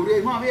 Nimawa,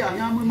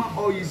 Mama,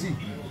 or easy.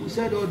 We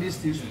said all these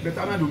things, but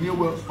I'm not doing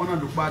well on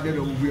the bad that we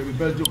are in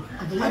Belgium.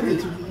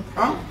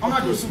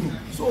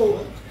 So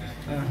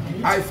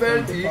I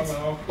felt it.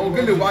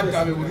 Okay, what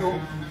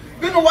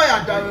you know why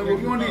I died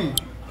with you?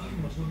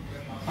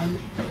 And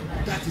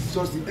that is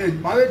just the end.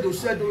 My way to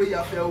say the way you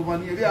have over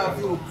here, we have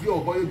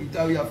your boy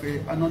guitar, we have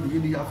and not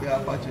really have a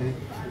patch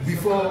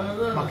before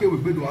Make will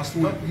be to ask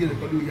what you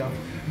have.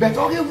 But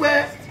okay,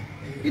 where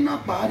in a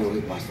part of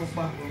the pastor,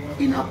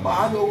 in a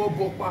part of a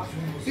bopa,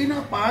 in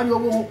a part of a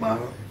bopa,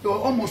 so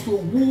almost to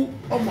woo,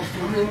 almost to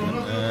win.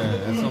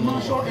 I'm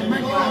not sure, and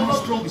my God,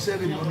 strong is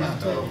every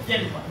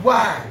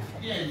why?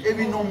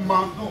 Every no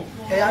man,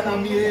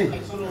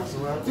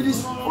 it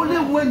is only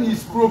when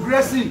he's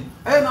progressing.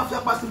 And after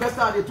Pastor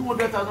Bester, the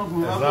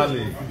 200,000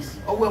 exactly.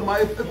 Or when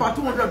my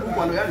 200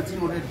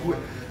 200.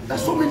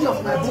 There's so many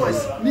of my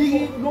boys.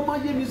 No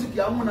matter music,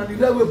 I'm on the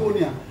level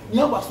bonia.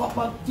 You have a swap,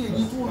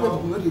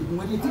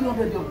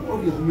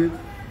 200,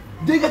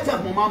 they get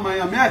up, Mama, I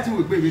am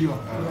with baby.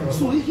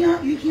 So he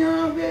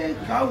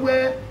can't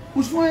wear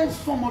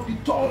some of the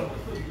top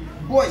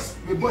boys,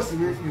 the boys,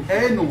 no,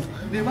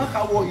 they want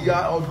to work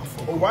here or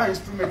one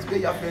instrument. They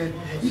have a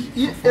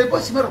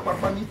boss,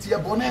 Papa, Nitia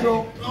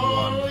Bonero,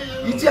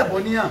 Nitia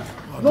Bonia,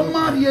 no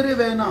man here,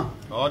 Revena,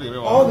 all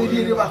the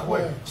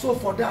river. So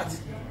for that,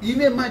 you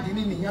may mind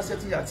in your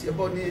setting at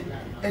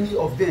any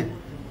of them.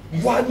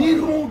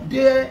 Waniru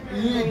de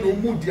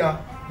Mudia,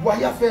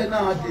 waya fe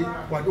na de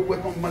wado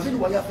welcome mazini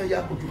waya fe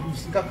ya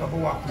produce kakabo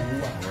wa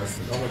kuwa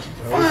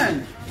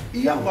fine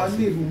iya wa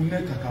le ru ne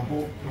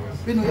kakabo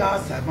binu ya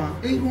saban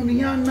irun ni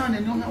ya na ne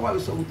no wa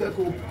so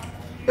uteko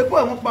epo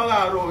e won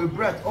para aro e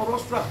breath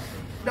orostra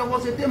there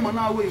was a day man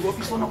away wo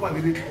fi so na pa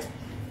gede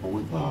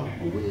owe ba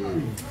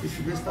owe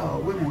Sylvester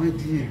owe mo e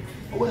die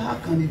owe ha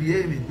kan ni bi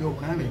e me be o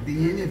kan me de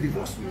yen e be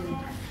boss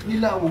ni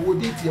la wo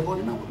de ti e bo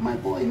ni na my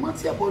boy ma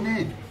ti e bo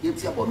ne ye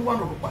ti e bo ni wa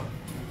no pa.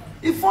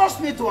 He forced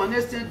me to an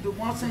extent to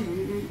one thing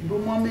you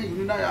want me,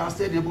 you know, I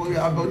said, boy,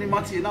 I'm only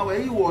Matty now,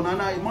 he won,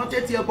 and I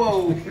wanted to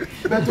about,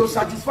 but to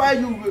satisfy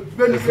you,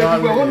 benefit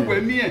you were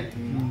with me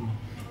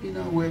in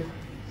a way.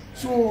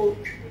 So,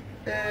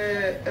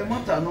 a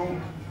matter no.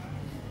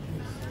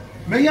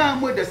 May I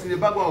am with us in the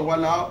bag of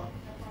Walla,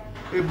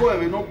 a boy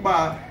will not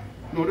buy,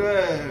 no,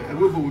 a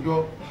river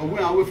door, or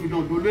when I if you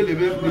don't do really,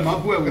 my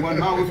boy, one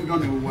now if you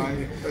don't know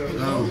why.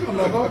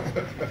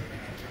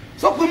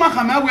 So kuma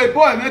kama we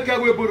boy make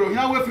we boro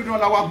yan we fi don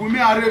la wa bumi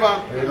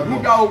areba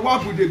muda o wa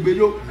bu de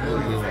gbeyo.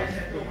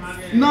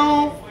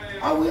 Now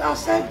I will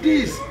accept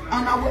this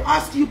and I will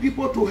ask you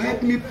people to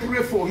help me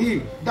pray for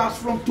him that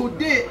from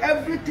today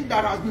everything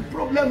that has been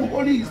problem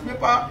holding his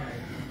paper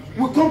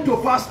will come to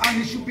pass and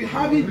he should be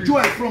having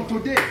joy from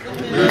today.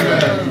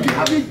 Amen. Be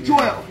having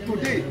joy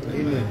today.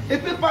 Amen. A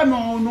paper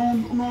no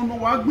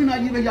wa gbina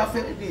yin ya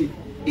fe dey.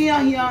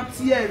 Here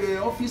tiere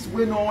office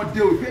we no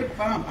dey o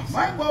paper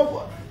my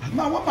God.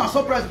 Ma what my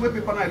surprise wey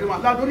paper na dey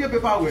la dori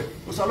paper we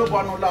o sa lo bo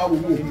anu la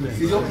owo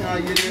se yo kan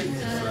ayele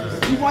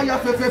iwa ya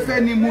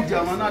fefe ni mu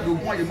dia ma na do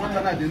gun ye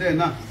mata na de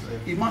na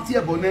imati e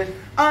bone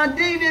and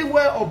dey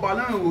we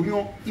obalan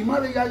orion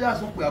imare ya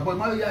so pe abo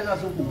imare ya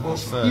so ko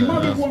boss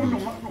imare wo no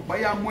pa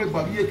ya mu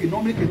egba bi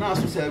economic na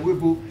so se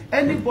webo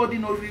anybody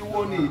no ri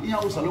woni iya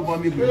o sa lo bo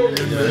mi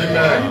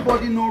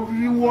anybody no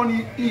ri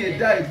woni iye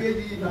da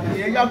ebeji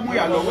iye ya gun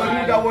ya lo we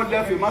mu da wo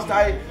le fi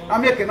master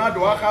ameke na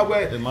do aka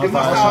we the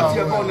master ti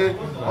e bone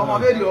ọmọ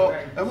video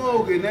e mo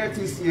oge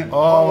netis yen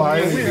oh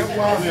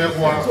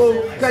so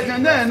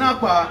kejende na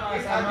pa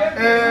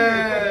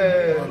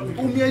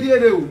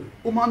umiedere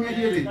o ma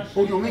miedere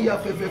o no me ya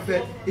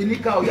fefefe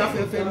inika o ya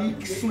fefe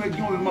ni sun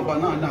egun o ma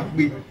banana na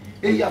pe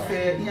e ya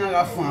fe yan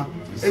ra fan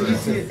ebi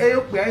si e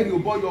yo pe eri o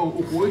boyo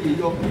oko eri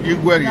yo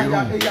igweri ru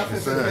e ya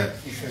fefe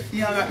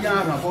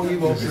yan ra bo ni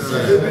bo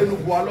ebe nu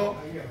bo alo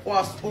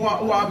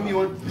wa mi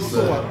won so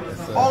wa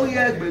o ye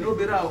egbe no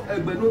be ra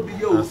egbe no bi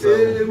ye o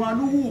e ma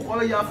nu wu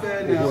ko ya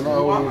fe ni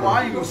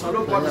wa yi so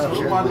lo ko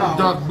so wa la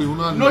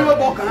no yo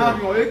bo kan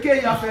abi o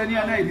eke ya fe ni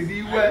na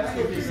idi we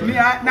ni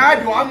na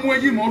do amu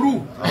eji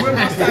moru we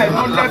ma style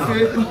no lefe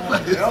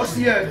e o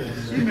si e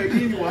ime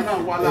gi ni wa na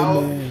wa la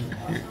o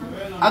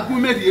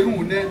agume di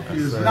eru ne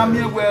na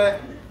mi we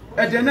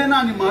edene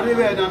na ni mare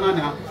we na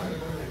na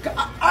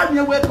a mi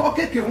we ko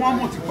keke won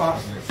mo ti pa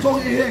so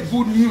e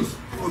good news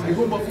from the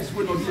home office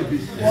wey no dey be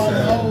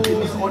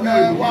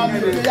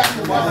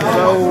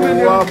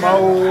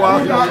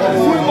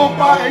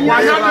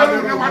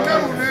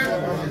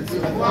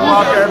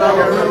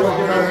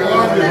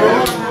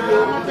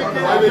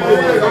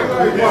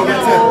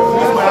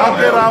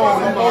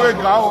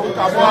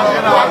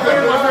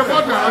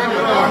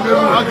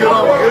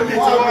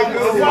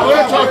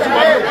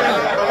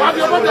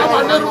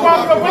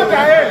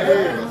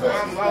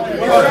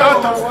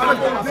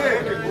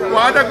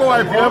Ada ko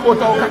ai pia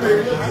botou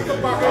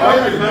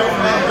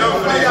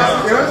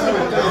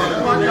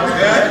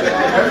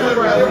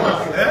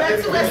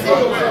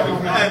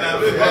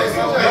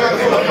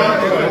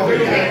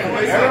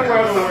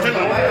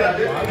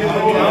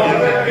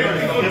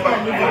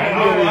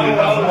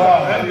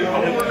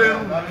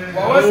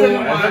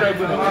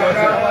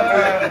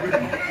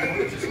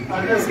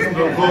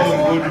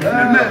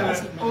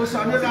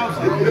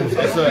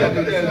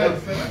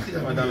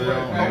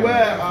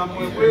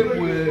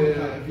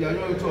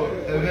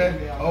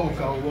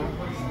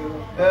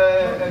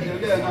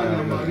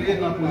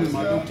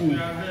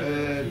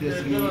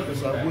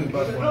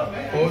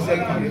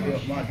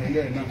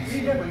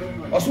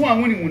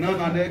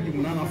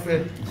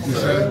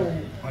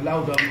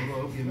allow them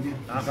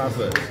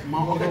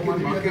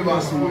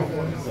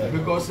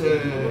because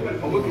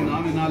working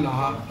on in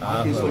Allah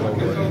so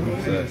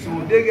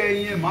they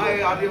get my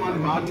adman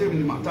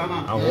martin matana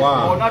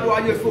or not why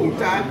you full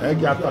time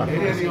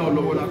any all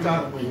over the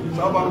time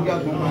so about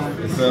get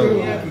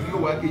you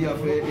work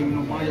here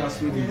in Maya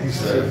Sweden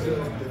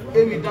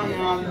Emi dan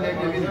let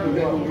them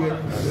go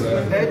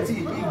letty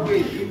igwe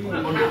imu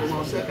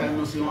on second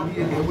no se won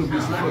here we be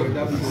for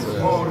that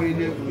or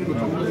really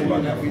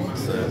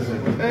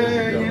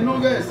you know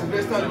guys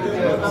Sylvester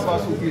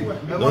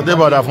no dey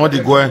bother for the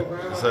go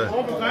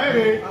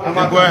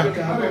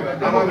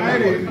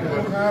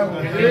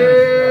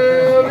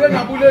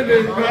na bulele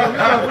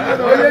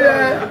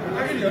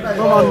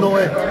no no e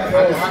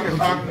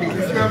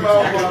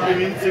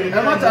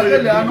ma ta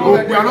le anu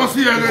we are not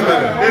see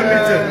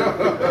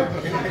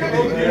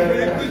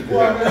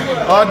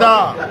Oda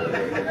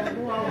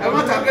e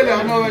ma ta le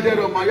anu we dey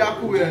ro ma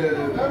yaku e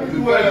o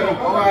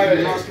wa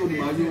last story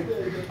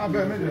ma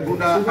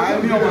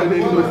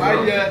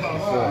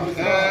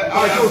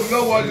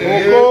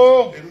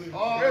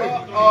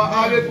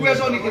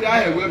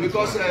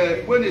because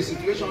when the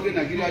situation in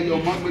Nigeria,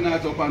 your man will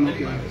not open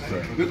okay.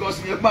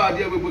 Because you're bad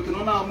there, we put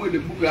on our way the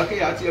book. I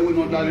can't hear we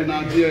not done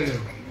now there.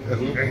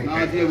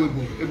 Now there we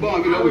go. A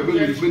bomb will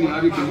be when I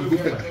read the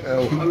book.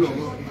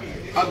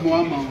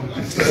 Agboama.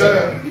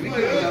 Ibi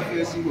ke ya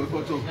fe si we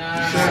koto.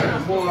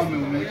 Mo wa me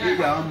me ke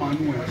ya ma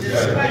nu e.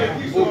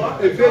 O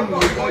ebe nu o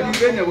di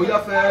be ne wo ya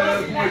fe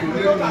mo du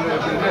le nu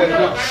e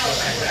na.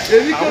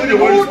 Ebi ke ni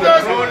wo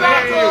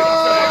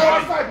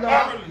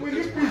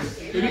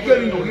Ebi ke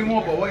ni no ri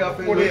mo bo wo ya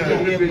fe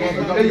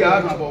e ya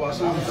na bo wa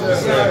so.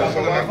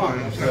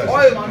 O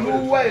e ma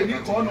nu wa e ni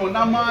ko no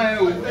na ma e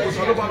o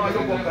so lo ba na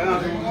yo bo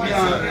kan ni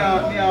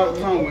a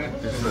kan we.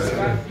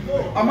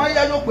 Ama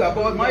ya yo ku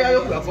abo, ma ya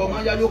yo ku abo,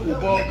 ma ya yo ku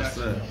bo.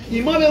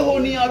 Imabe ho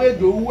ni abe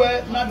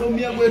dowe na do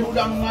mi ewe nu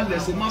da nu na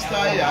lese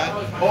master ya.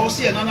 O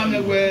si e na na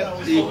mewe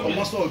e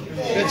omoso.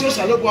 E ti o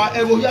salo bo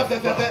e wo ya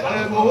fefefe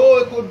e wo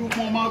ho ko du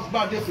mo ma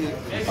gba de fe.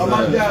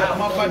 Ama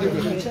gba de fe.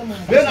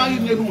 Be na yi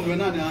ne nu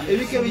na na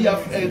e ke mi ya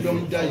e do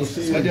mi dai.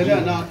 E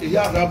de na e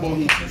ya ra bo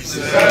hu.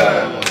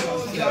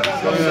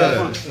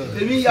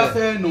 Emi ya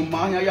fe no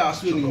ma anya ya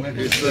aso ni we.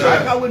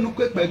 Aka we nu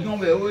pepe gan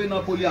we o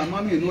na poli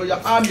amami nu ya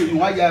ami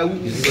nu aya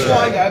ewu. So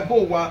aya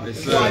bo wa,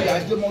 so aya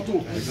je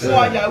moto. So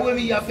aya we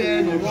mi ya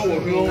fe no ro wo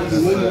mi o wo mu.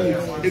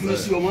 Emi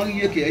si o ma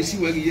ri yeke e si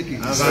we ri yeke.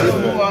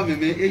 Mo wa me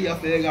me e ya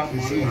fe ra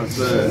mo.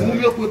 Mu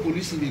mi o pe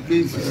police mi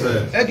gbe.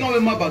 E gan we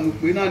ma ba nu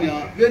pe na ni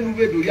a. We nu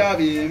we do ya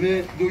be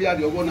me do ya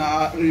de ogo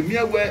na emi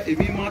ewe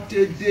emi ma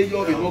te de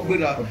yo be no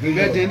gbera. Be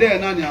de de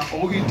na ni a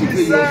o ri de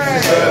pe yo.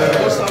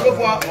 O sa lo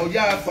fo o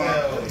ya fa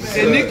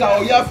enika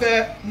oya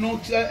fe no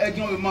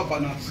ejon we ma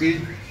bana pe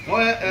o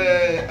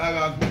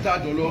ara guta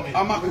dolo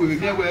ama ko we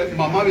mewe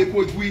mama we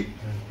ko gwi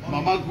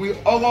mama gwi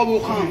owo wo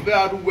kan be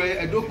aruwe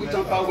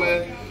edokutan pa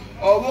we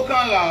owo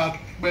kan la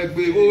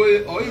gbegbe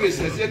o iwe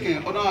sese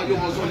ken o na yo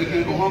mo so le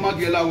ken o ma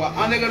gela wa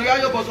anegero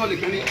ya yo bo so le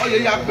ken o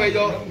ye ya pe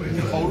yo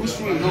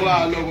orusu no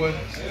wa lowo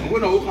o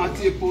na wo kan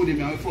ti epo de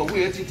mi afo wo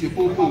ye ti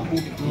epo po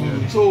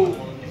so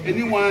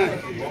anyone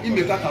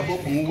imeka ka bo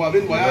kun wa be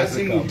wa ya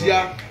si mu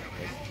dia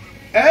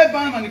e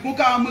ba ma ni ko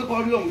ka mo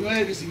ko ri ohun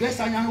e bi si be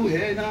sa yan we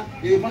na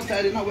e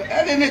master na we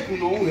e be make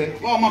no we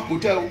wa ma ko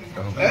te o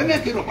e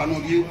make ro pa no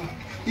bi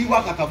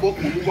iwa kaka bo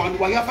kun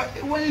wa ya fa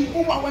when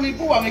ko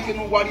wa make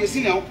no wa ri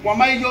si na wa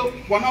ma yo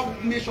wa na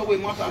make sure we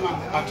master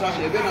na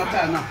attraction e be na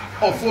time na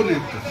o phone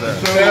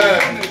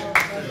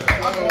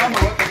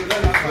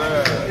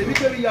ebi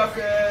ke bi ya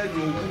fe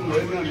do ku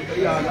e na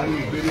ya la ni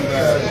gbe ni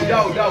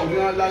o da o ni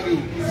alage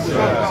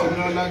o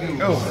ni alage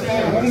o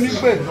ni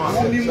pe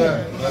o ni mo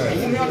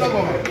o ni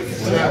alogo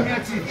mi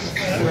ati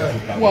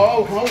wa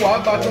o kan wa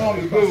ba ton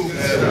mi gbe o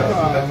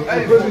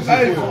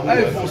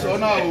ai fo so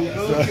na o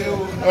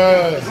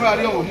fún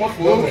àrí ọ̀wọ̀ mọ́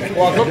fún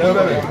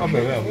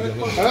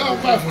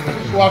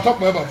wa to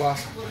pe baba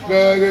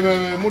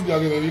gẹ́gẹ́ mo dia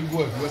gẹ́gẹ́ bi go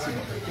e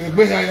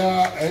gbe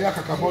ya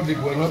kaka bo de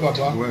go na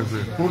baba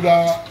to da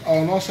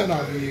no se na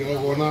bi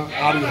ogo na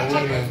ari owo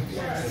ni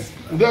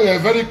they are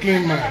very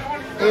clean man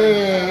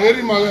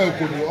eri ma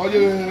Ukodo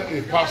oje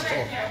a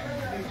pastor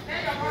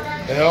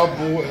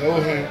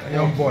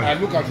I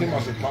look at him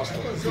as a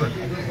pastor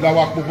la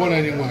wa po bon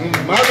anyone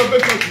ma lo be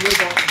to ti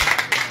go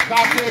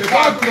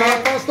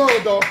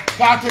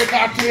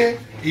Kate,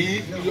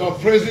 your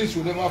praises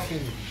will never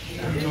finish.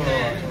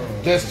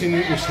 Destiny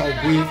is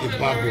outweighing a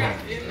bad one.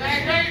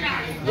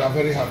 We are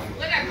very happy.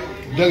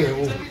 There you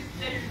go.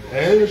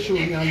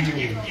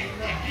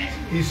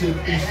 It's a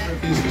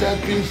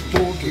stepping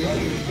stone to you.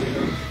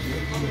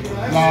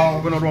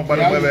 Now, for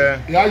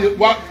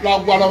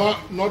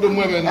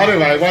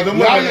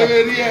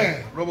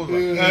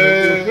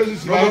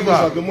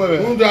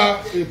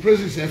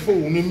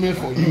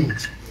you.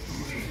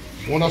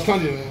 You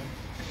understand it?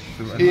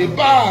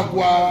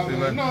 Ibagwa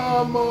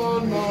namo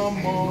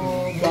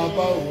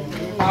baba o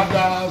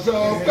adazo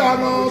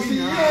kano si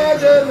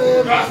edele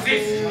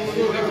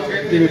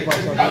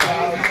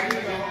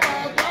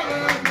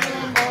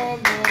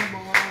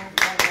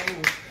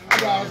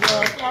adazo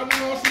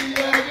kano si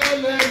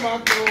edele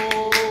mako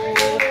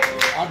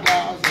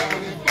adazo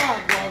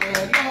ibagwa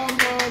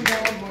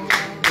namo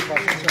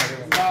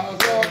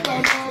adazo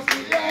kano si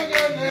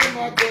edele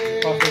mako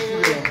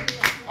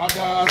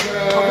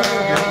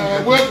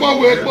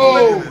wepo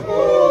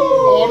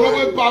ọ̀rọ̀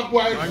we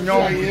bagwa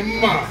ẹ̀yìn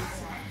mà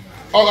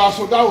ọ̀rọ̀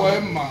àsọdáwọ̀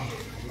ẹ̀ mà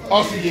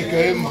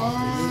ọ̀sìyèkẹ̀ ẹ̀ mà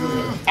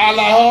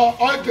àlàó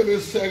ọ̀kẹ̀lẹ̀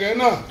sẹ̀rẹ̀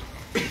náà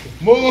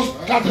mo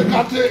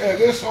kàtẹ́kàtẹ́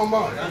ẹ̀rẹ́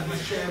sọ́mà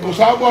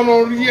òṣàgbọ́n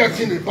náà rí ẹ̀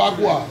tí ní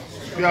bagwa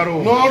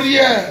náà rí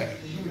ẹ̀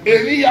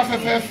èmi yà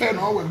fẹ́fẹ́fẹ́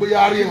náà wẹ̀ gbé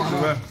yàrá ìwọ̀n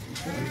náà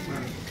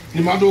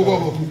ìmàdógọ́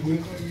ọ̀gbọ̀gbọ̀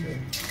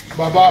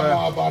bàbá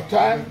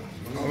bàtà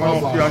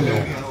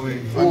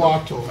o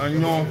ato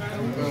anyo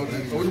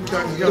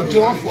o ti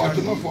won fo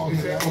ato no fo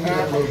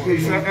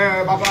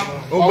baba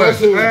o gbe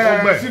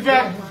sife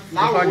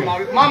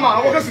mama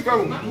o ke sife o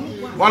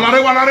Walare.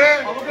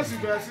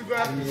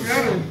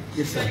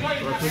 Yes, sir.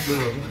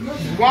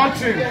 One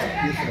thing,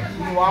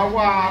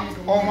 our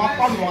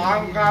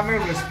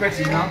respect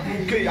now,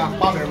 okay, I'm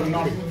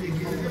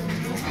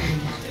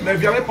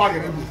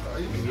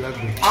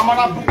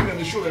not booking in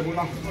the show.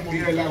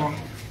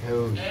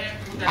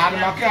 And I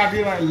can't do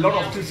a lot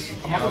of things.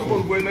 I'm not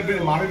going to be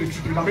married.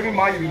 I'm being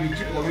married in the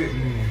trip away.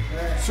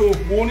 So,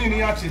 one in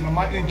the artist, I'm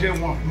not in jail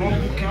one. No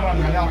booking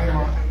and I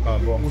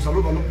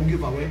don't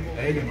give away.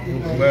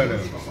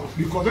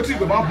 Because the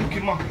thing about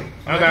booking,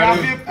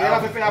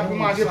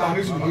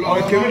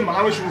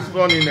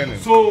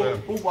 so,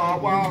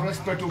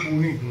 respect to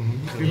me.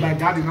 My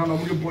daddy now,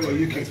 I'm boy or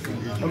you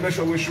I'm not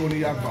sure we're showing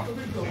the Yagba.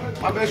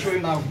 I'm not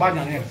showing now,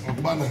 Banner.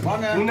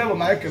 You never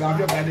make it. I'm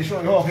by the show.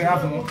 I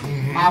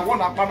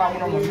want a partner. I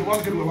want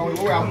to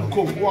go. I'm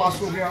cool. Go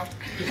ask me.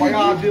 Why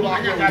are they?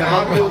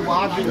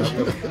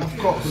 Of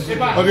course. Get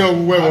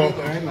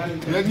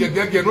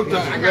no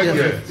time.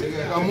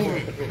 I'm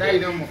moving.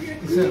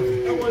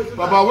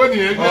 Papa, when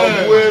you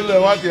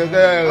what you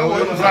there?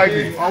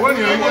 When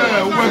you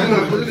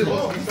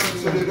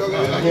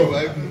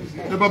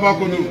Baba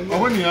Kono,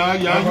 when you are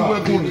young, you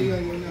were good.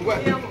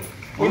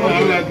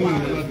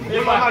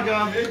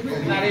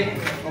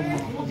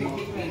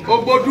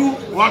 Obodu,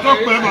 what up,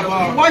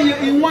 Baba? Why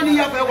in 1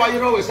 year, why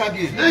you always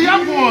again? The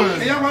young one,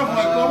 the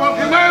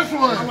last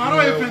one. I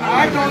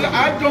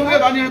don't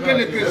have any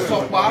benefits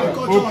so far.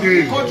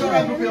 Okay. How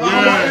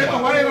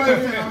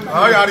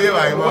are you?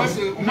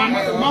 Mama,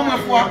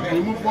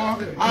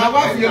 I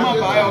was your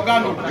mother by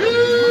Organo. No,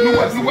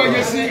 what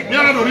you see, you're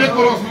not a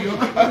record.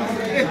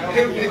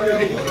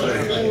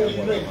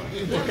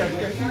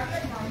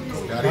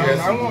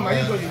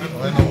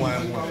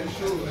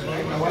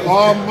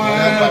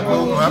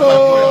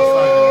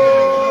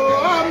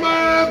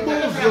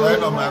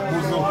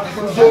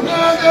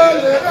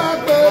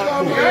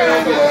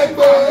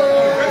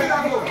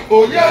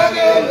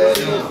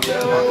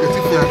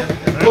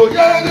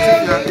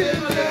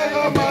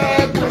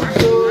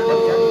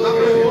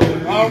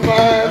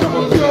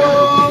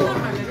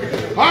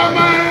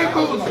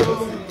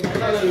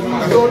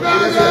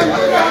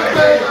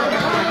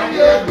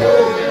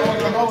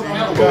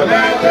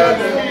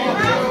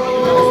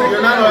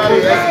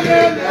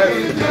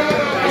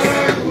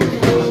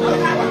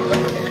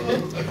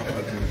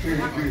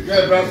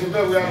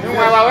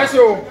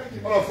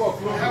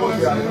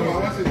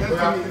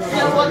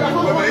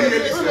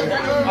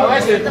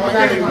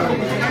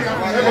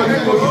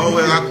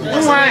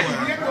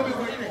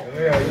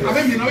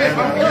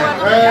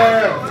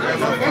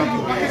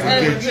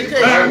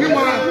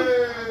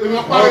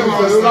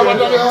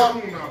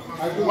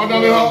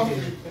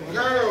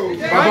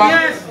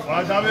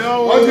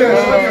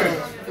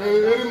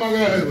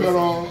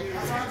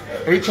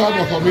 Richard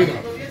Okomina,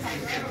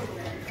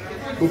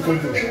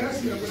 Ukodo,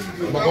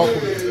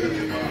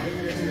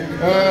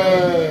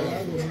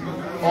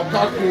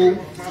 Okaku,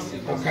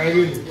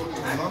 Okairi,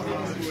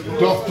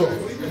 Doctor,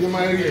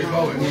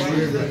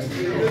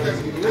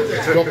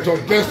 Dr.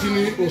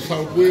 Destiny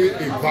Osagwe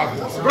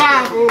Ebago.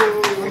 Bravo!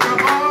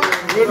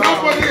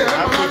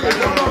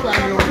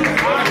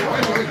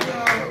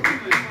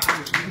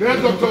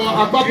 Dr.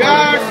 Agbaba.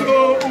 Yes,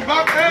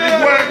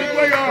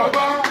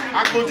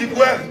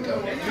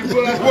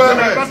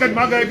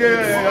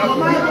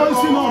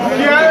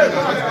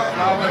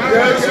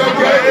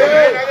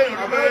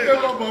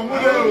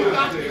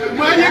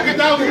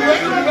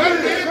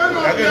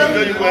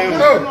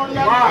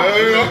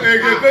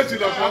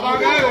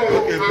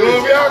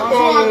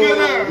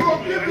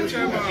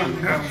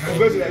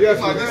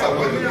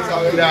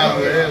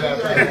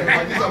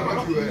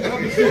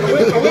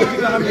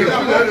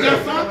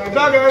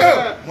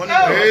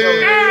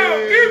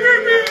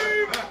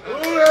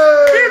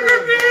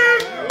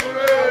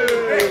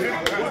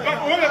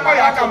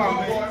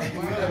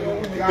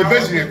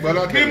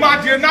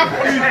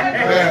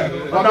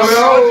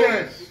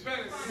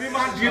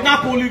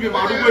 Napoli,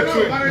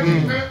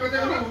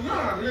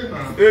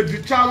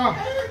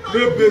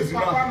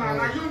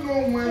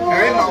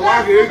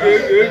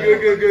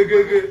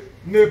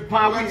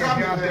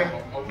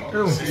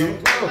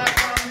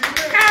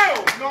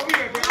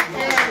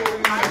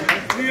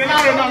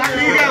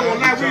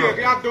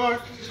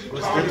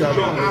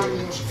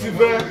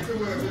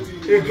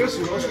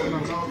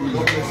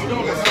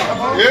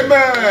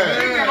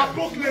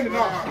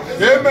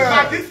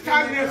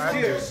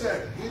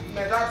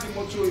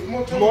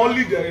 more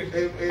leader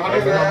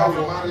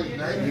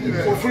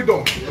for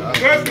freedom.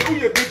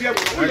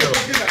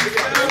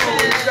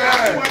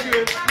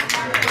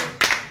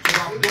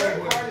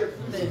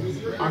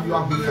 And you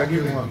have been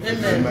forgiven.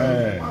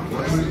 Amen.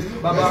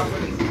 Baba.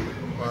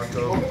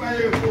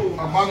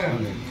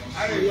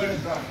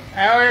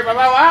 Eh,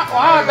 Baba,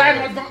 why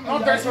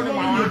not that's what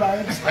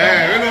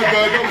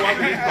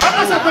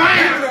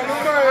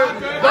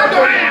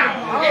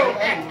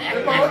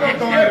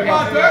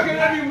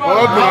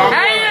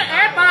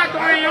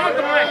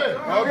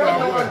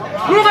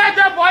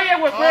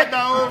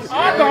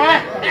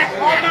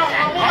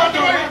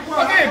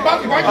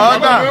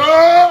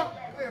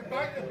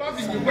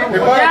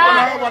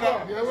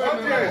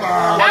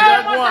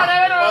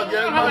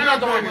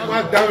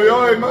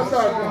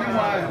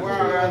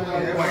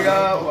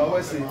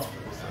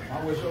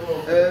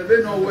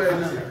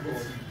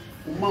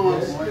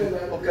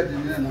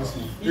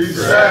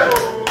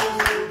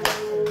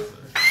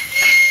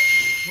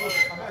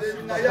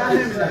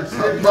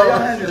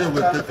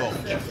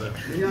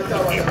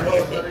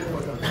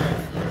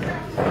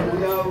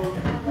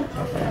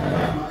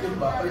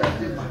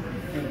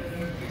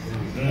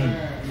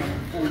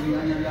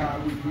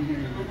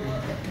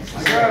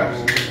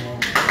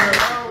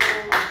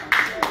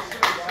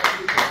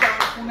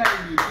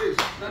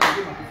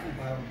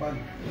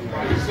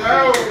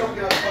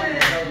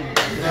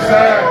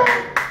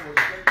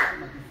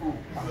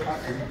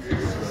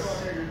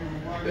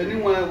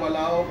Anyone will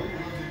allow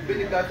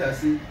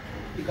Benicatasi,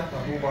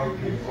 Icataboa,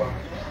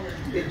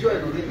 enjoy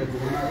the name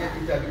because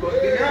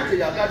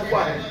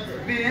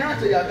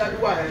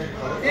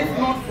if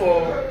not for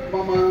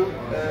Mama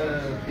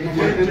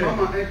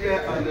Edia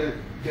and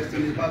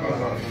Destiny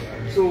Baba.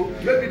 So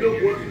maybe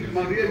don't want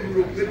Maria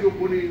Europe, maybe don't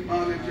want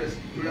Mama Interest,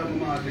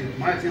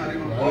 my thing,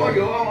 or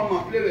your Mama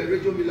play with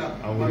Rachel Miller,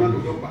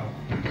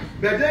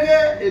 but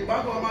then a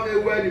back of my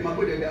way in my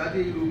good at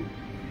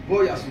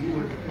boy as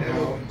you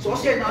so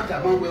say not a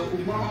man will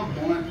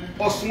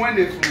or swan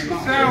it from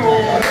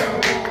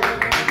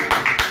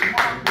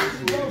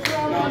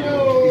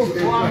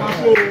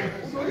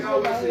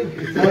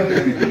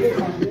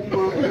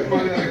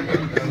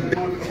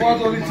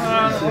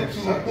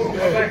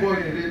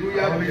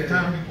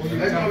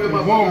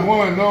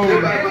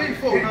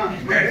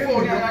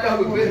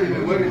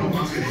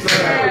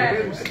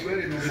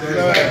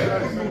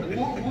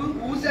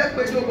who's that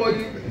question for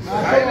you?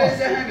 I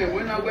say him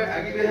when I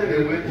give him a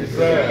win.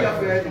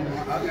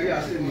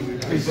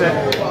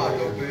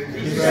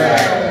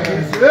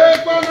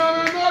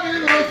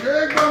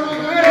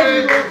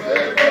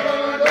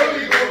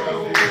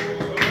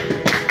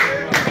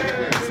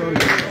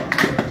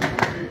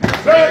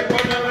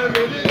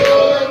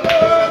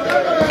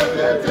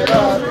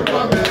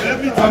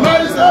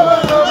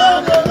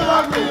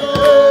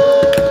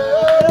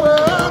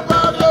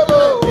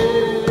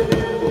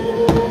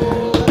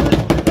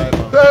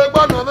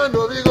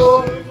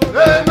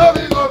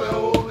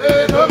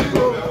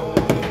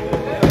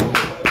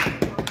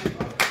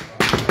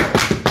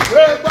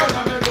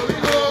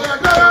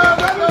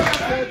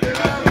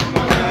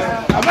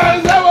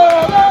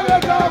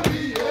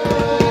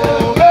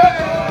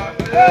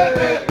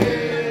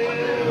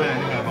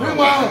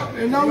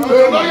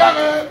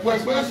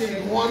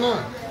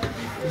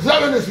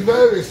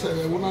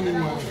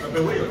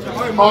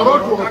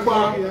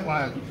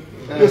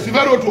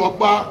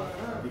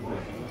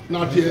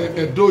 Not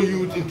Edo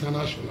Youth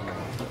International.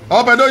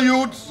 Up Edo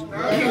Youth.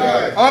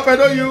 Up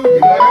Edo Youth.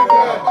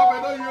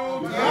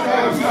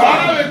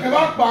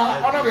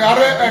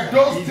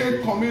 Edo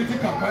State Community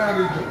Campaign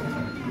Region.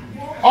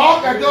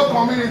 Up Edo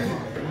Community.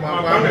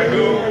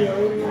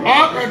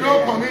 Up Edo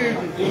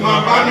Community.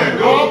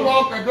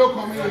 Up Edo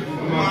Community.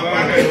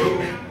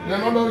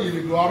 Then another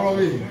year, you are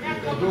away.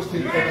 Edo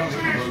State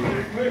Council.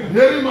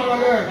 Very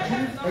Malaga.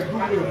 Up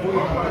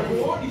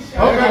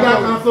Edo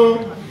Council.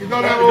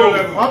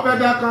 Up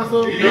Edo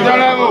Council.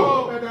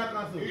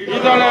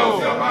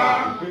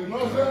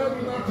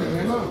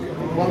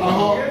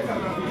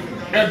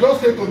 Edo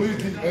State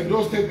Community, Edo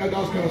State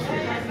Elders Council,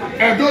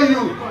 Edo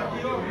Youth.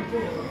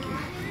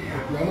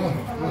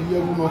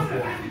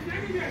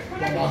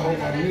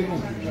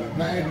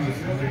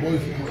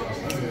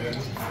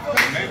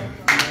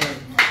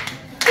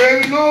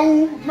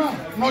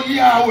 No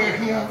year we're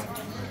here.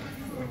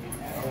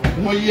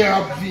 No year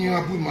up here,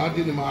 I put my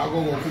dinner in my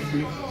go to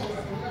be.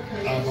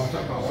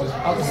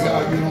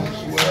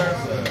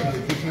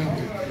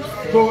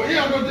 So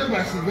here I don't take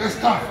my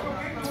Sylvester.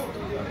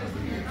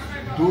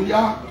 Do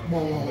ya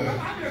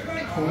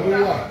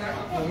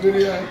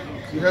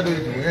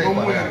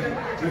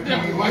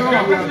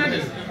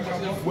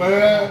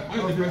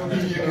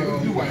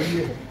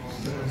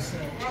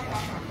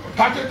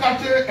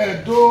Kate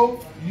Edo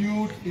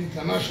Youth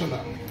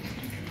International.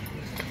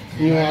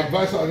 You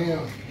advisor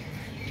here.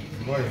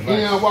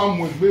 Here one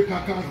with big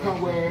can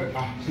where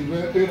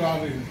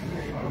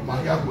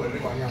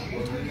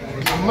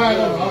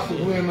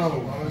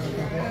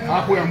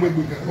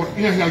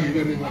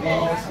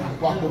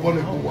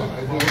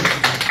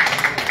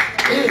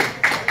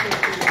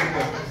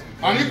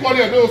and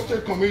equally Edo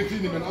State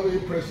Committee in the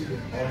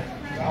president,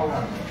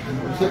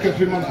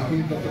 secretary man,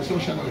 the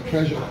social and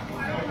treasurer.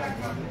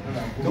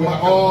 We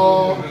are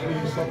all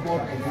in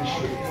support of this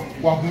show.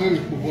 We are very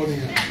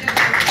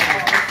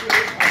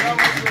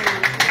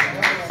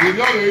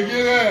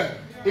good.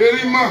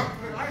 Erima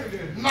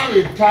now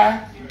a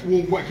tie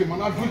won't work him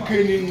and I do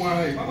training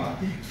why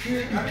he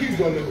keeps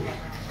the level.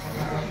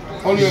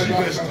 Only a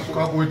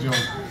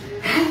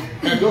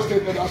and those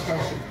state that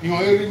council. You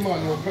are every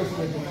man, your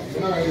president,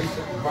 now is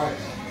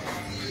vice.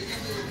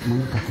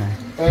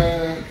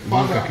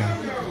 Father,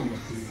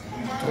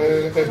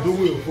 do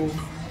will for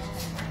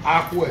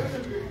Aqua.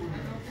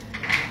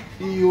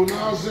 You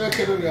now say,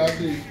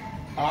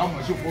 I'm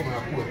a super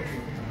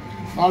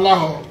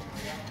Allah.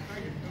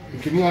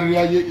 Can you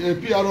realize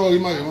PRO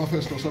in my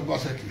first or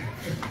second?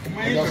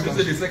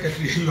 The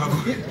secretary.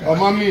 Oh,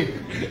 mommy,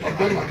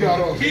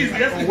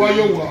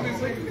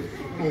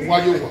 why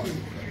you are?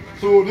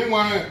 So, then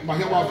my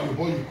wife,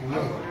 boy,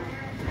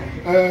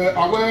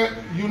 our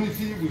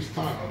unity will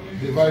stand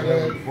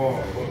divided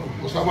for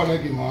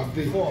Osabanegi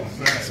Martin. We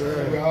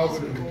are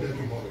going to be there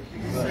tomorrow.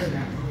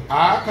 I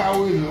can't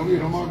wait. You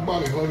know, my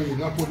body, hurry,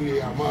 Napoli,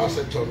 and my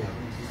section.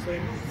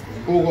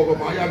 Oh,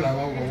 my yard,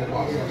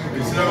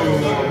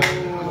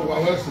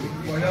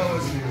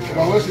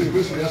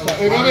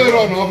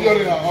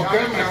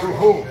 okay,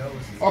 microphone.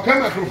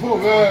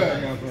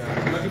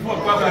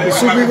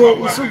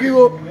 Sugigo.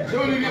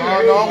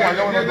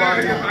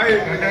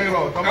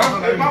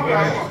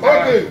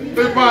 Okay,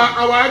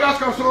 our elders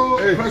council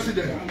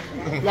president.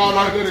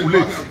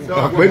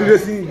 When did they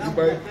see?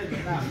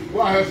 Go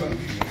ahead, sir.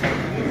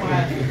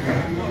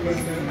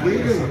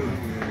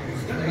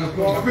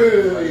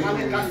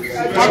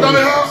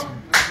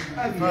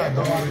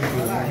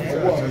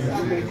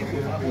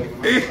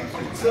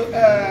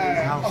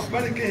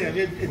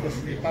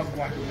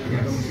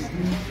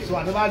 So I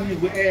never knew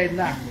where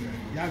now.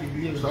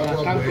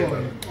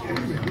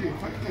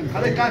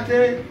 Alekate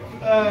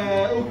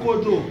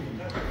Ukodo,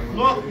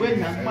 not when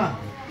young man.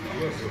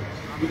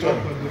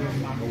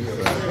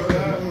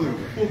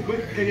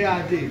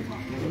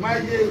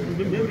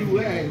 Maybe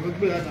where would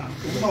be now.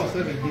 About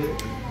 7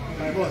 years.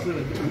 About 7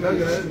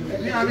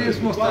 years. I mean,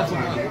 small stuff.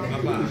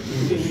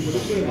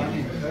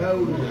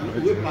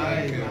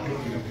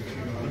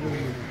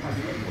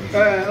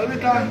 Only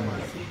time.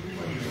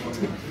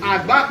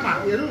 Agbapa,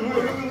 you don't know.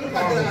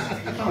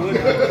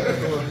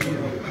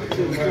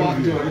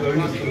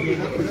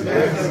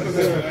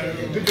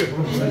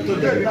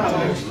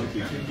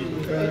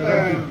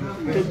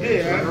 Today,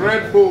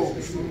 Red Bull.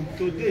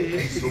 Today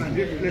is a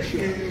great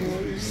pleasure.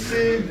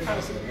 See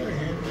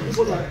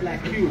people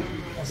like you.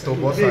 Stop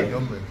what's that,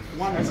 young man?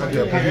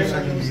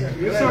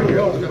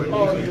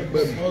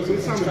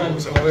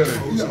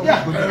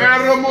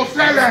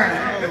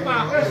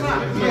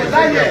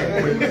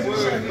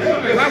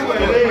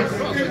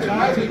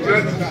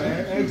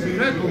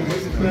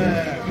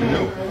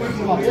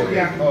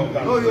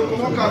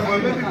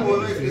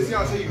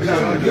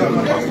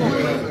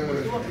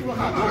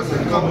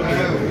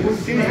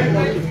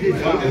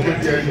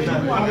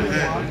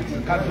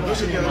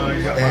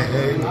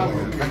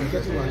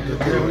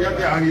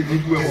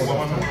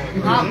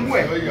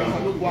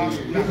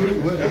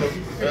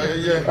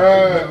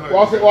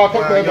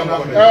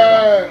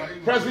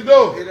 Presido,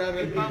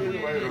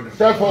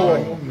 step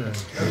forward.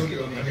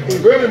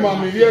 Very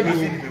mommy here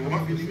do.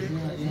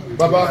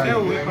 Baba,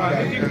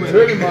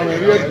 very mommy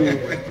here do.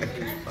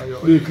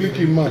 The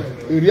clicking man,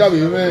 area we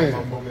man,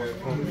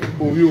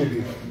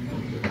 Obi.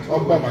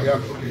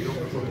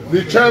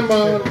 The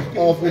chairman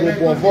of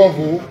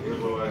Ukodo,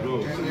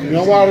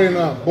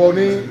 Nyawarina,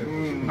 Bonnie,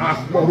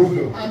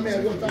 Akborubo.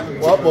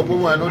 What Bobo,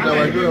 I know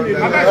that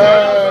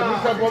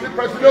Mr. Bonnie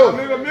Presido,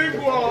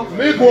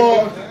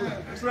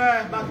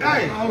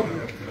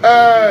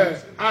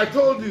 I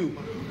told you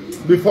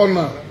before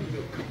now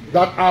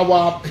that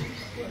our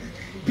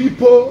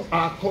people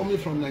are coming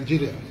from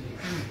Nigeria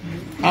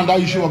and that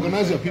you should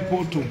organize your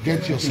people to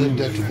get yourself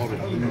there tomorrow.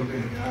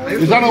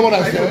 Is that not what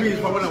I said?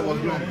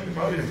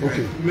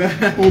 Okay.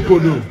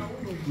 Ukodo.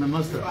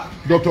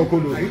 Dr.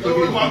 Ukodo.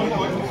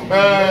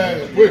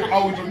 Wait, I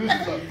will introduce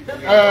you.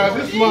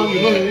 This man,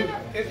 you know him?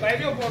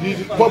 He's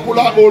the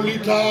popular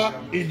Olita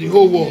in the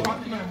whole world.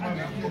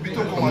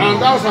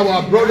 And that's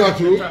our brother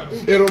too,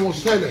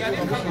 Eromosele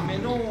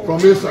from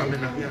Esa.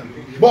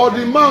 But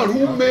the man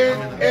who made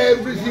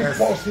everything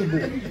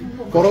possible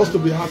for us to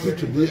be happy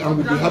today and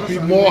we'll be happy,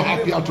 more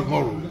happier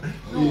tomorrow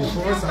is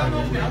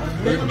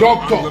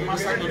Dr.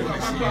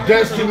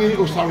 Destiny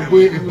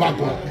Osarugwe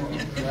Ipago.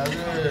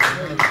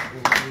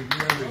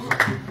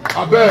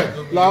 Abe,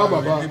 la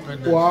baba,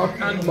 wa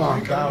ma,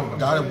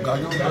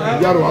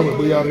 yaro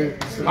abe yare,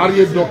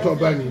 Ariye Dr.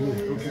 Bani.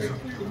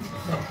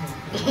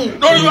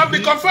 No, you have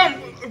been confirmed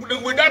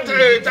with that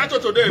title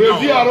today.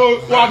 We are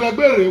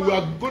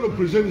going to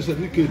present the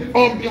certificate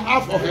on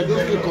behalf of the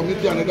State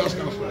Committee and Elders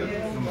Council.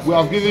 We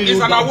have given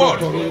you an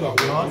award.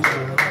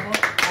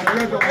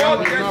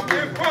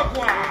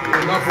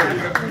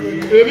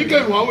 If we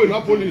can one way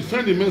Napoli,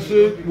 send the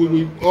message, we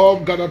will all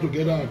gather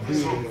together and do it.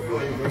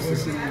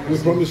 We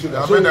promise you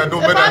that. So, don't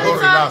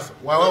relax.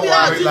 Why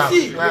relax?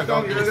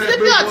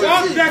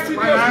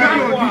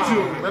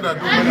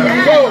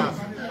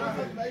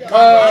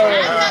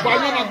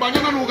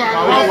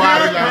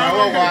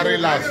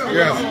 Relax.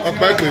 Yes.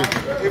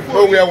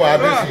 Oh, we are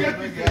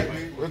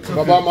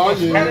Baba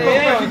Maji.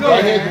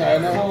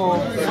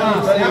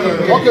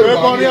 Okay,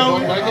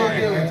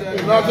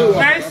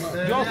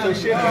 just to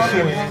shake the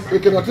we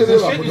can attend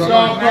show.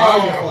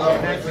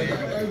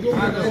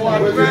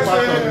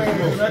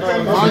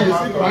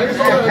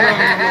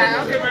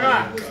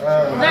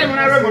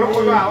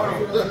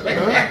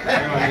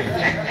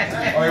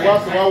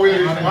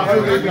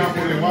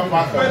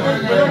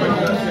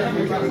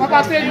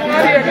 Papa, tell you,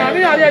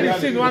 I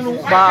didn't one.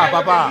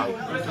 Papa.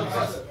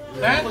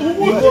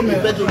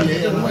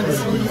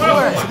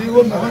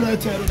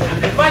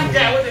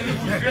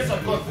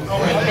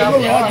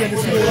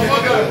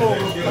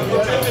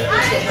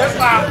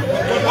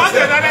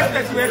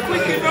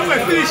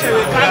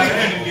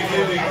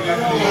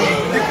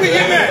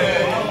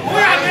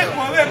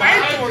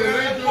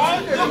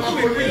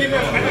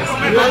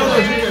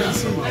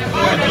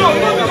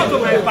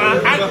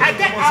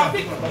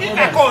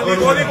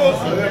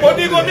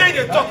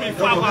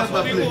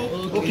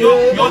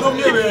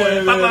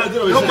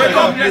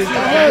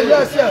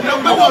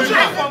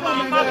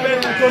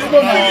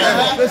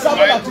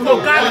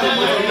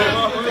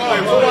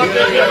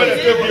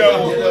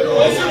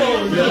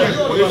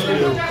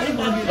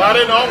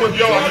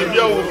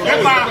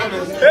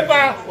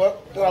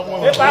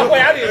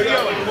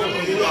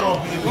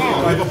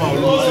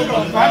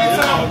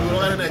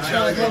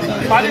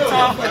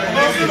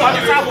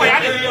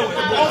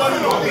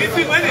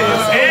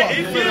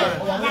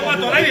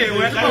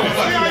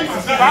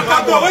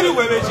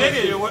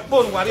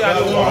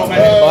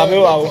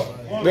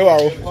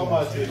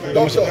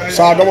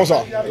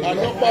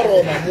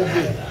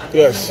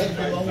 Yes.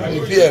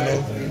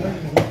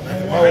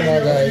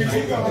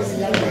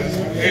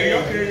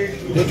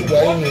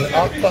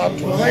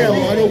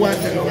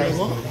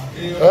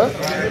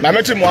 Na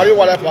meti mo ari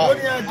wala pa.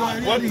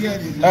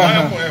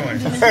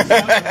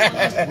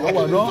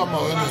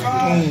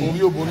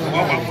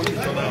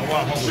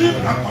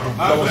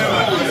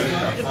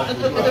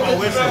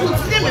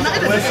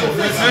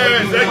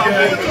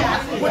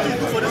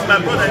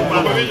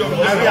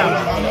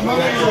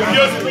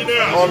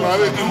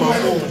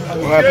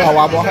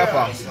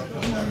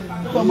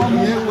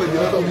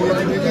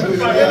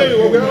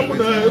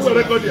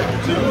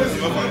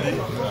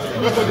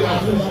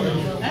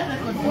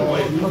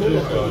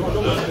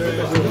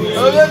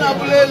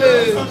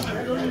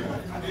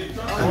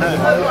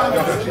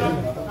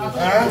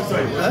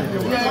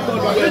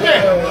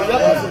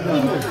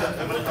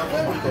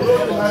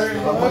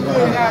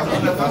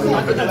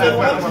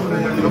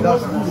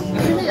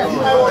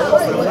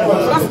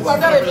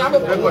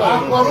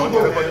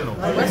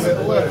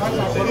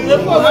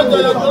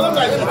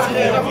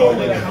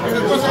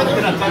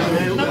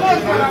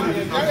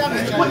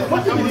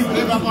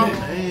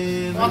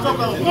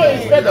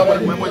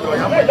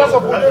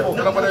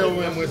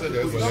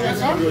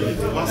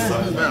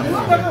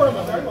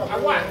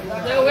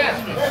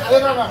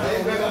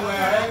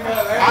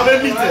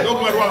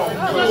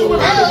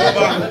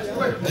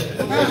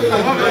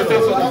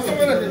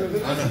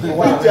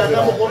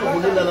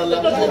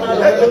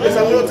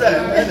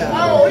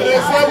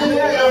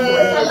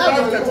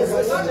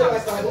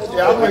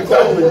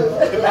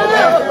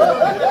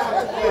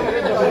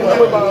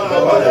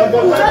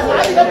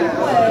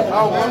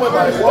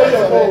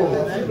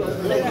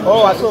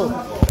 Oh, I saw.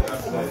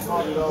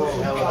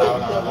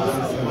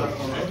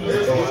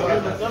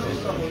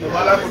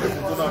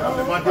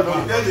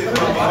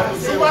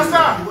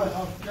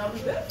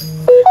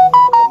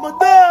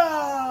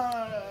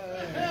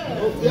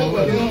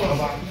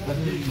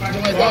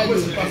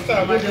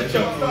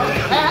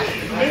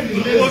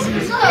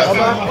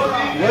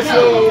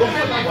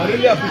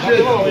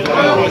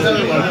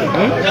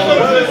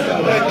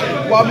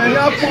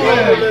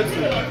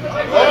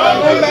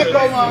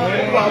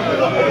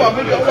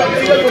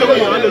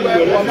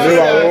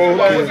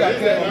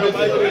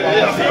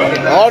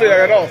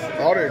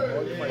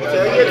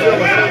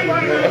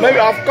 Maybe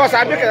of course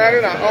I make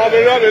it now. Oh,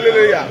 we love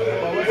it, yeah.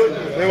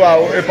 We wow,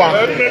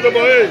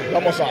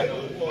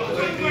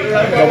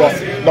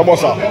 double.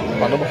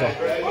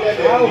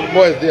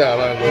 Boys, there.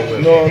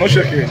 No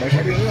shaking, no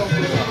shaking.